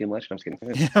bother me too much. I'm just kidding.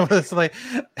 Yeah, it's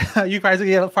you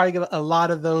guys probably get a lot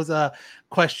of those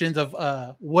questions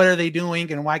of what are they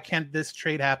doing and why can't this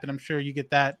trade happen? I'm sure you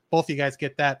get that. Both of you guys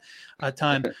get that a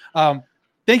ton.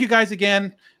 Thank you guys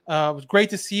again. It was great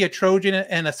to see a Trojan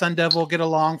and a Sun Devil get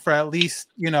along for at least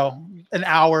an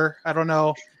hour. I don't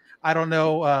know.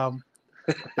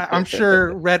 I'm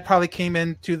sure Red probably came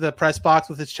into the press box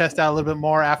with his chest out a little bit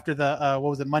more after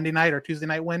the Monday night or Tuesday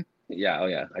night win. Yeah,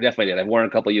 I definitely did. I've worn a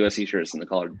couple of USC shirts and the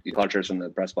collared shirts from the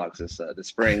press box this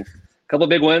spring. A couple of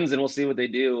big wins, and we'll see what they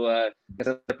do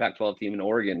against the Pac-12 team in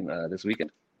Oregon this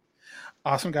weekend.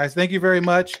 Awesome, guys. Thank you very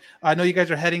much. I know you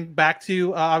guys are heading back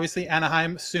to obviously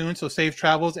Anaheim soon, so safe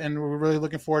travels, and we're really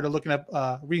looking forward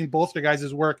to reading both your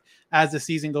guys' work as the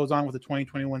season goes on with the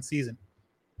 2021 season.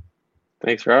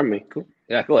 Thanks for having me. Cool.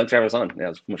 Yeah, cool. Thanks for having us on. Yeah, it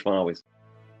was much fun always.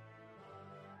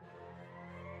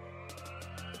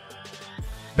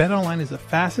 BetOnline is the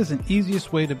fastest and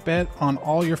easiest way to bet on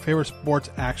all your favorite sports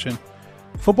action.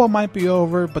 Football might be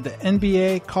over, but the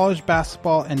NBA, college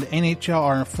basketball, and the NHL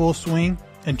are in full swing.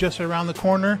 And just around the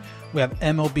corner, we have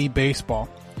MLB baseball.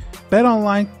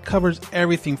 BetOnline covers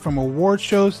everything from award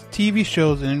shows, TV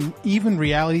shows, and even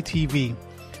reality TV.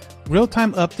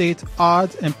 Real-time updates,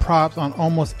 odds, and props on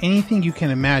almost anything you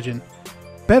can imagine.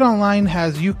 BetOnline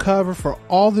has you covered for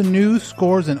all the news,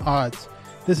 scores, and odds.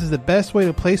 This is the best way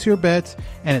to place your bets,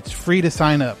 and it's free to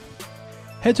sign up.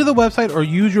 Head to the website or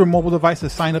use your mobile device to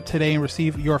sign up today and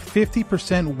receive your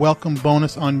 50% welcome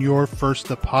bonus on your first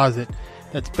deposit.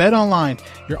 That's BetOnline,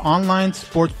 your online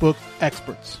sportsbook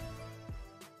experts.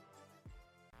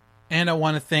 And I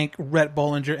want to thank Rhett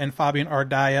Bollinger and Fabian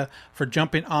Ardaya for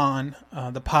jumping on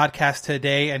the podcast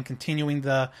today and continuing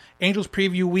the Angels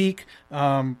preview week.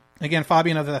 Again,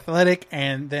 Fabian of The Athletic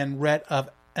and then Rhett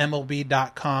of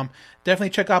MLB.com.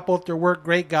 Definitely check out both their work.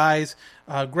 Great guys,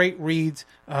 great reads.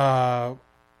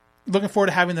 Looking forward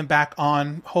to having them back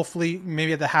on, hopefully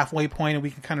maybe at the halfway point, and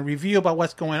we can kind of review about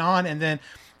what's going on and then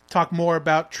talk more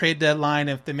about trade deadline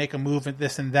if they make a move and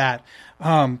this and that.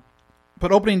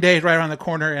 But opening day is right around the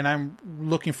corner, and I'm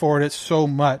looking forward to it so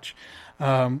much.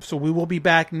 So we will be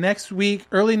back next week,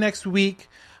 early next week,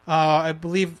 I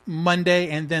believe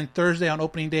Monday, and then Thursday on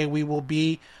opening day we will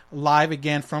be live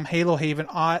again from Halo Haven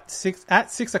at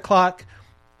 6 o'clock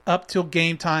up till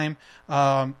game time.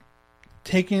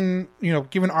 Giving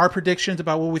our predictions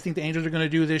about what we think the Angels are going to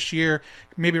do this year,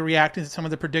 maybe reacting to some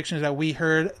of the predictions that we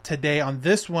heard today on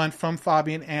this one from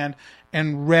Fabian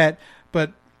and Rhett.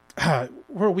 But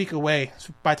we're a week away.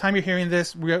 So by the time you're hearing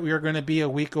this, we are going to be a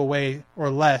week away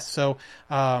or less. So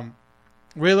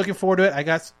really looking forward to it. I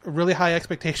got really high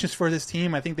expectations for this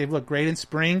team. I think they've looked great in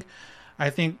spring. I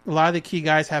think a lot of the key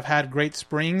guys have had great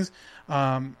springs. But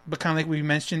kind of like we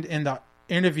mentioned in the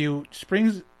interview,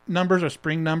 spring numbers are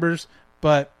spring numbers.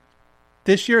 But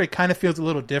this year it kind of feels a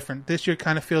little different. This year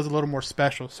kind of feels a little more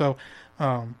special. So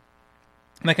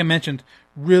like I mentioned,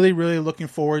 really, really looking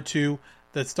forward to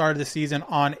the start of the season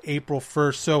on April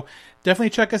 1st. So definitely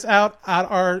check us out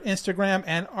at our Instagram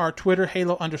and our Twitter,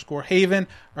 Halo_Haven,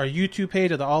 our YouTube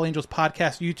page, or the All Angels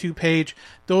Podcast YouTube page.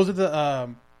 Those are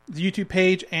the YouTube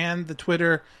page and the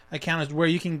Twitter account is where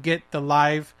you can get the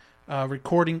live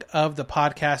recording of the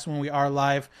podcast when we are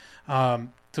live. So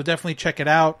definitely check it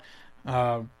out.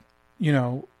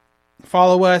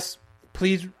 Follow us.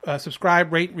 Please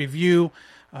subscribe, rate, review.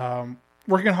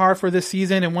 Working hard for this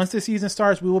season, and once the season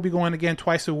starts, we will be going again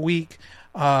twice a week,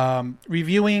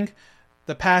 reviewing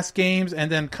the past games,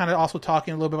 and then kind of also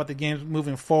talking a little bit about the games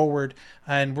moving forward.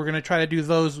 And we're going to try to do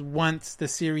those once the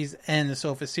series ends.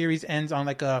 So if a series ends on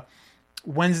like a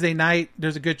Wednesday night,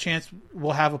 there's a good chance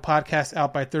we'll have a podcast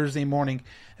out by Thursday morning.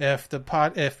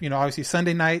 Obviously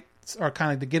Sunday nights are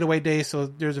kind of the getaway days, so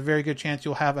there's a very good chance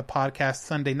you'll have a podcast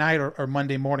Sunday night or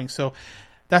Monday morning. So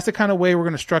that's the kind of way we're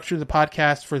going to structure the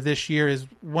podcast for this year. Is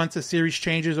once the series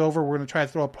changes over, we're going to try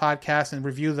to throw a podcast and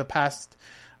review the past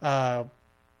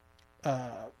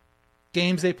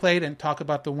games they played and talk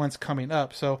about the ones coming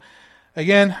up. So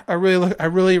again, I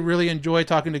really enjoy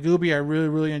talking to Gooby. I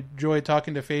really enjoy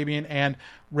talking to Fabian and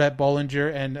Rhett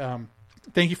Bollinger. And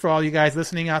thank you for all you guys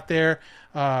listening out there.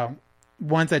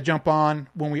 Ones that jump on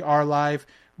when we are live,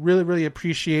 really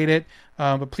appreciate it.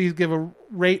 But please give a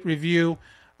rate, review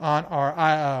on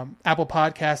our Apple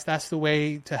Podcast. That's the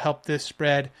way to help this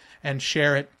spread, and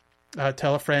share it.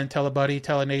 Tell a friend, tell a buddy,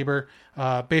 tell a neighbor.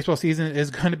 Baseball season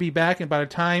is going to be back, and by the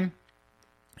time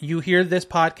you hear this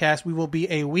podcast, we will be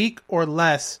a week or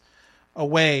less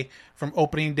away from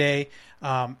opening day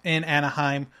in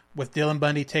Anaheim with Dylan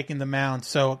Bundy taking the mound.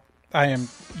 So I am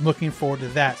looking forward to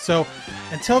that. So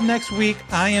until next week,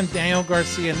 I am Daniel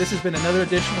Garcia, and this has been another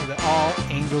edition of the All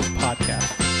Angels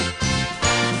Podcast.